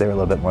better if they were a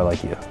little bit more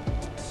like you.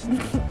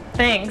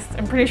 Thanks.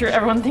 I'm pretty sure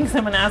everyone thinks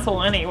I'm an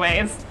asshole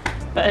anyways.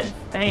 But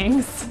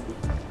thanks.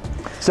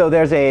 So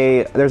there's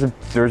a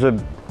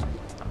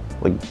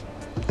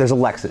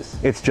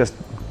Lexus.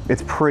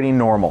 It's pretty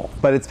normal,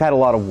 but it's had a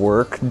lot of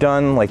work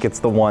done. Like it's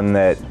the one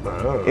that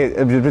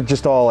it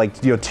just all like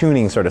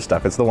tuning sort of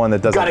stuff. It's the one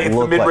that doesn't It's the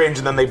look mid-range,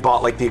 and then they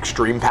bought like the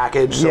extreme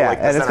package. So, yeah, like,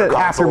 the and it's center the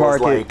console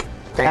is, aftermarket. like,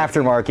 fancy.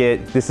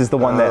 Aftermarket. This is the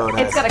one that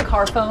nice. It's got a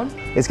car phone.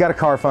 it's got a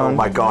car phone. Oh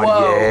my god,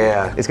 Whoa.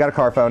 yeah. It's got a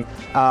car phone.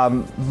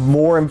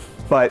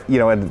 But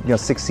a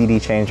 6 CD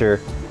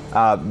changer.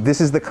 This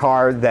is the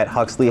car that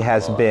Huxley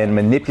has been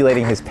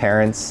manipulating his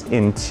parents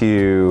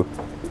into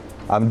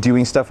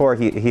doing stuff for.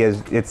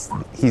 He's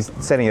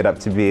setting it up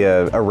to be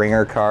a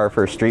ringer car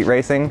for street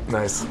racing.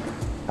 Nice.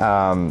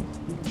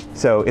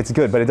 So it's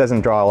good, but it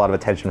doesn't draw a lot of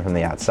attention from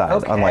the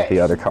outside, unlike the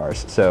other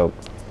cars. So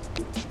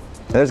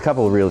there's a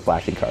couple of really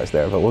flashy cars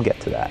there, but we'll get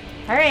to that.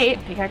 All right,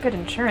 you got good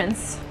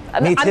insurance.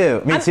 Me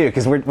too,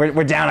 because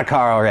we're down a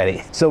car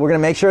already. So we're gonna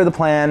make sure the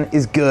plan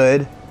is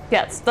good.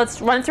 Yes,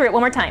 let's run through it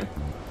one more time.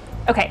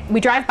 Okay, we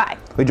drive by.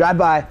 We drive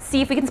by.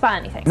 See if we can spot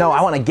anything. No,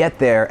 I want to get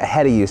there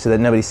ahead of you so that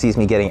nobody sees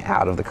me getting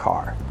out of the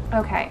car.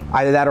 Okay.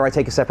 Either that or I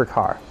take a separate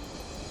car.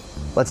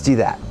 Let's do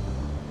that.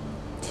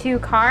 2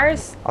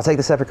 cars? I'll take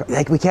the separate car.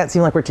 Like, we can't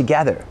seem like we're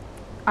together.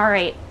 All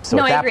right. So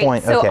no, at I that agree.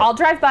 point, so okay. I'll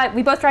drive by.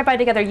 We both drive by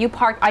together. You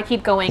park. I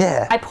keep going.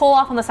 Yeah. I pull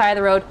off on the side of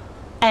the road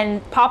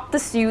and pop the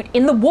suit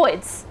in the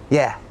woods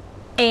Yeah.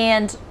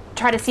 and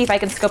try to see if I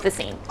can scope the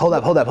scene. Hold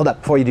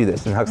up before you do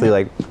this. And Huxley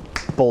like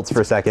bolts for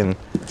a second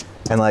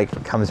and like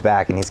comes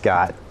back and he's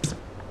got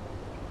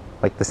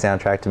like the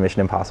soundtrack to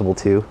Mission Impossible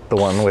 2, the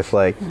one with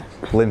like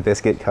Limp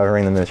Bizkit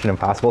covering the Mission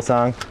Impossible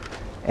song.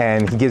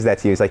 And he gives that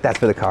to you. He's like, that's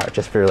for the car,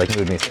 just for like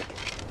mood music.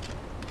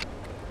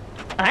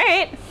 All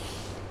right.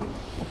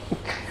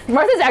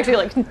 Martha's actually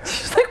like,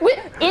 she's like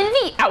in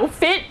the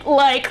outfit,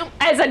 like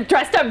as a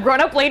dressed up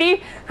grown up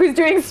lady who's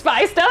doing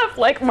spy stuff.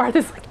 Like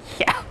Martha's like,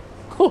 yeah,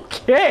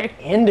 okay.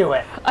 Into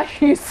it.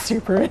 She's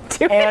super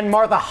into it. And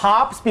Martha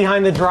hops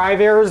behind the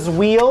driver's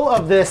wheel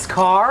of this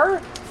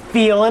car,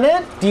 feeling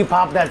it. Do you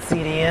pop that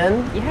CD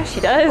in? Yeah, she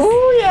does.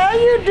 Oh, yeah,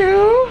 you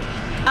do.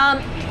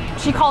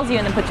 She calls you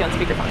and then puts you on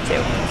speakerphone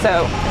too.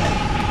 So.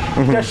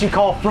 Does she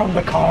call from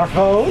the car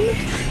phone?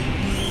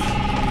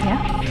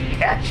 Yeah.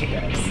 Yeah, she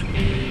does.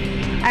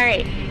 All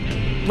right,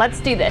 let's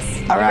do this.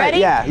 All right. Ready?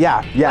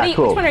 Yeah.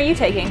 Cool. Which one are you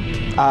taking?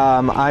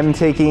 I'm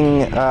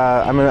taking.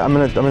 I'm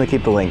gonna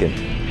keep the Lincoln.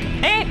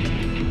 All right.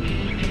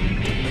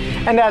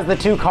 And as the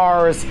 2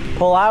 cars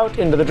pull out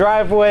into the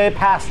driveway,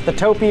 past the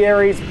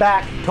topiaries,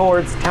 back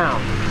towards town.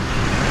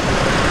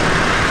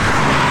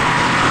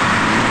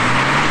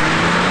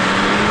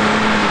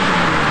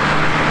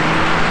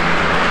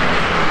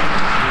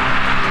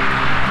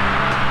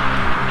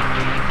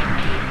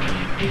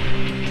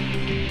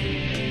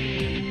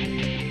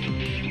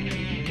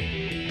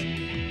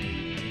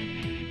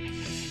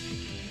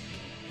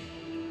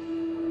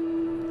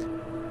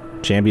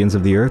 Champions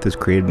of the Earth is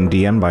created and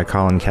DM'd by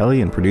Colin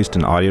Kelly and produced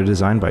and audio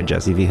designed by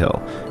Jesse V.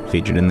 Hill.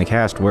 Featured in the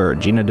cast were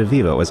Gina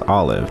DeVivo as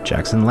Olive,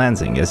 Jackson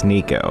Lansing as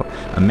Nico,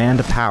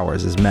 Amanda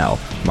Powers as Mel,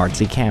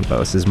 Marcy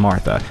Campos as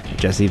Martha,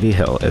 Jesse V.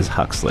 Hill as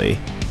Huxley.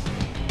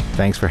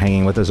 Thanks for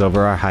hanging with us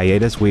over our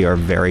hiatus. We are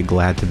very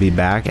glad to be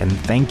back, and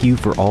thank you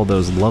for all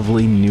those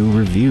lovely new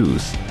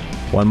reviews.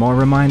 One more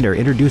reminder,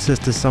 introduce us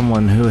to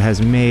someone who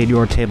has made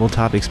your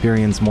tabletop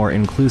experience more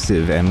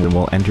inclusive and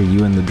will enter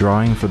you in the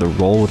drawing for the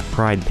Roll with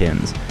Pride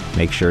pins.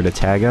 Make sure to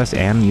tag us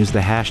and use the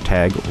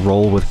hashtag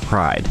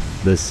 #RollWithPride.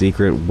 The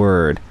secret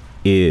word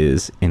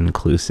is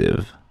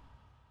inclusive.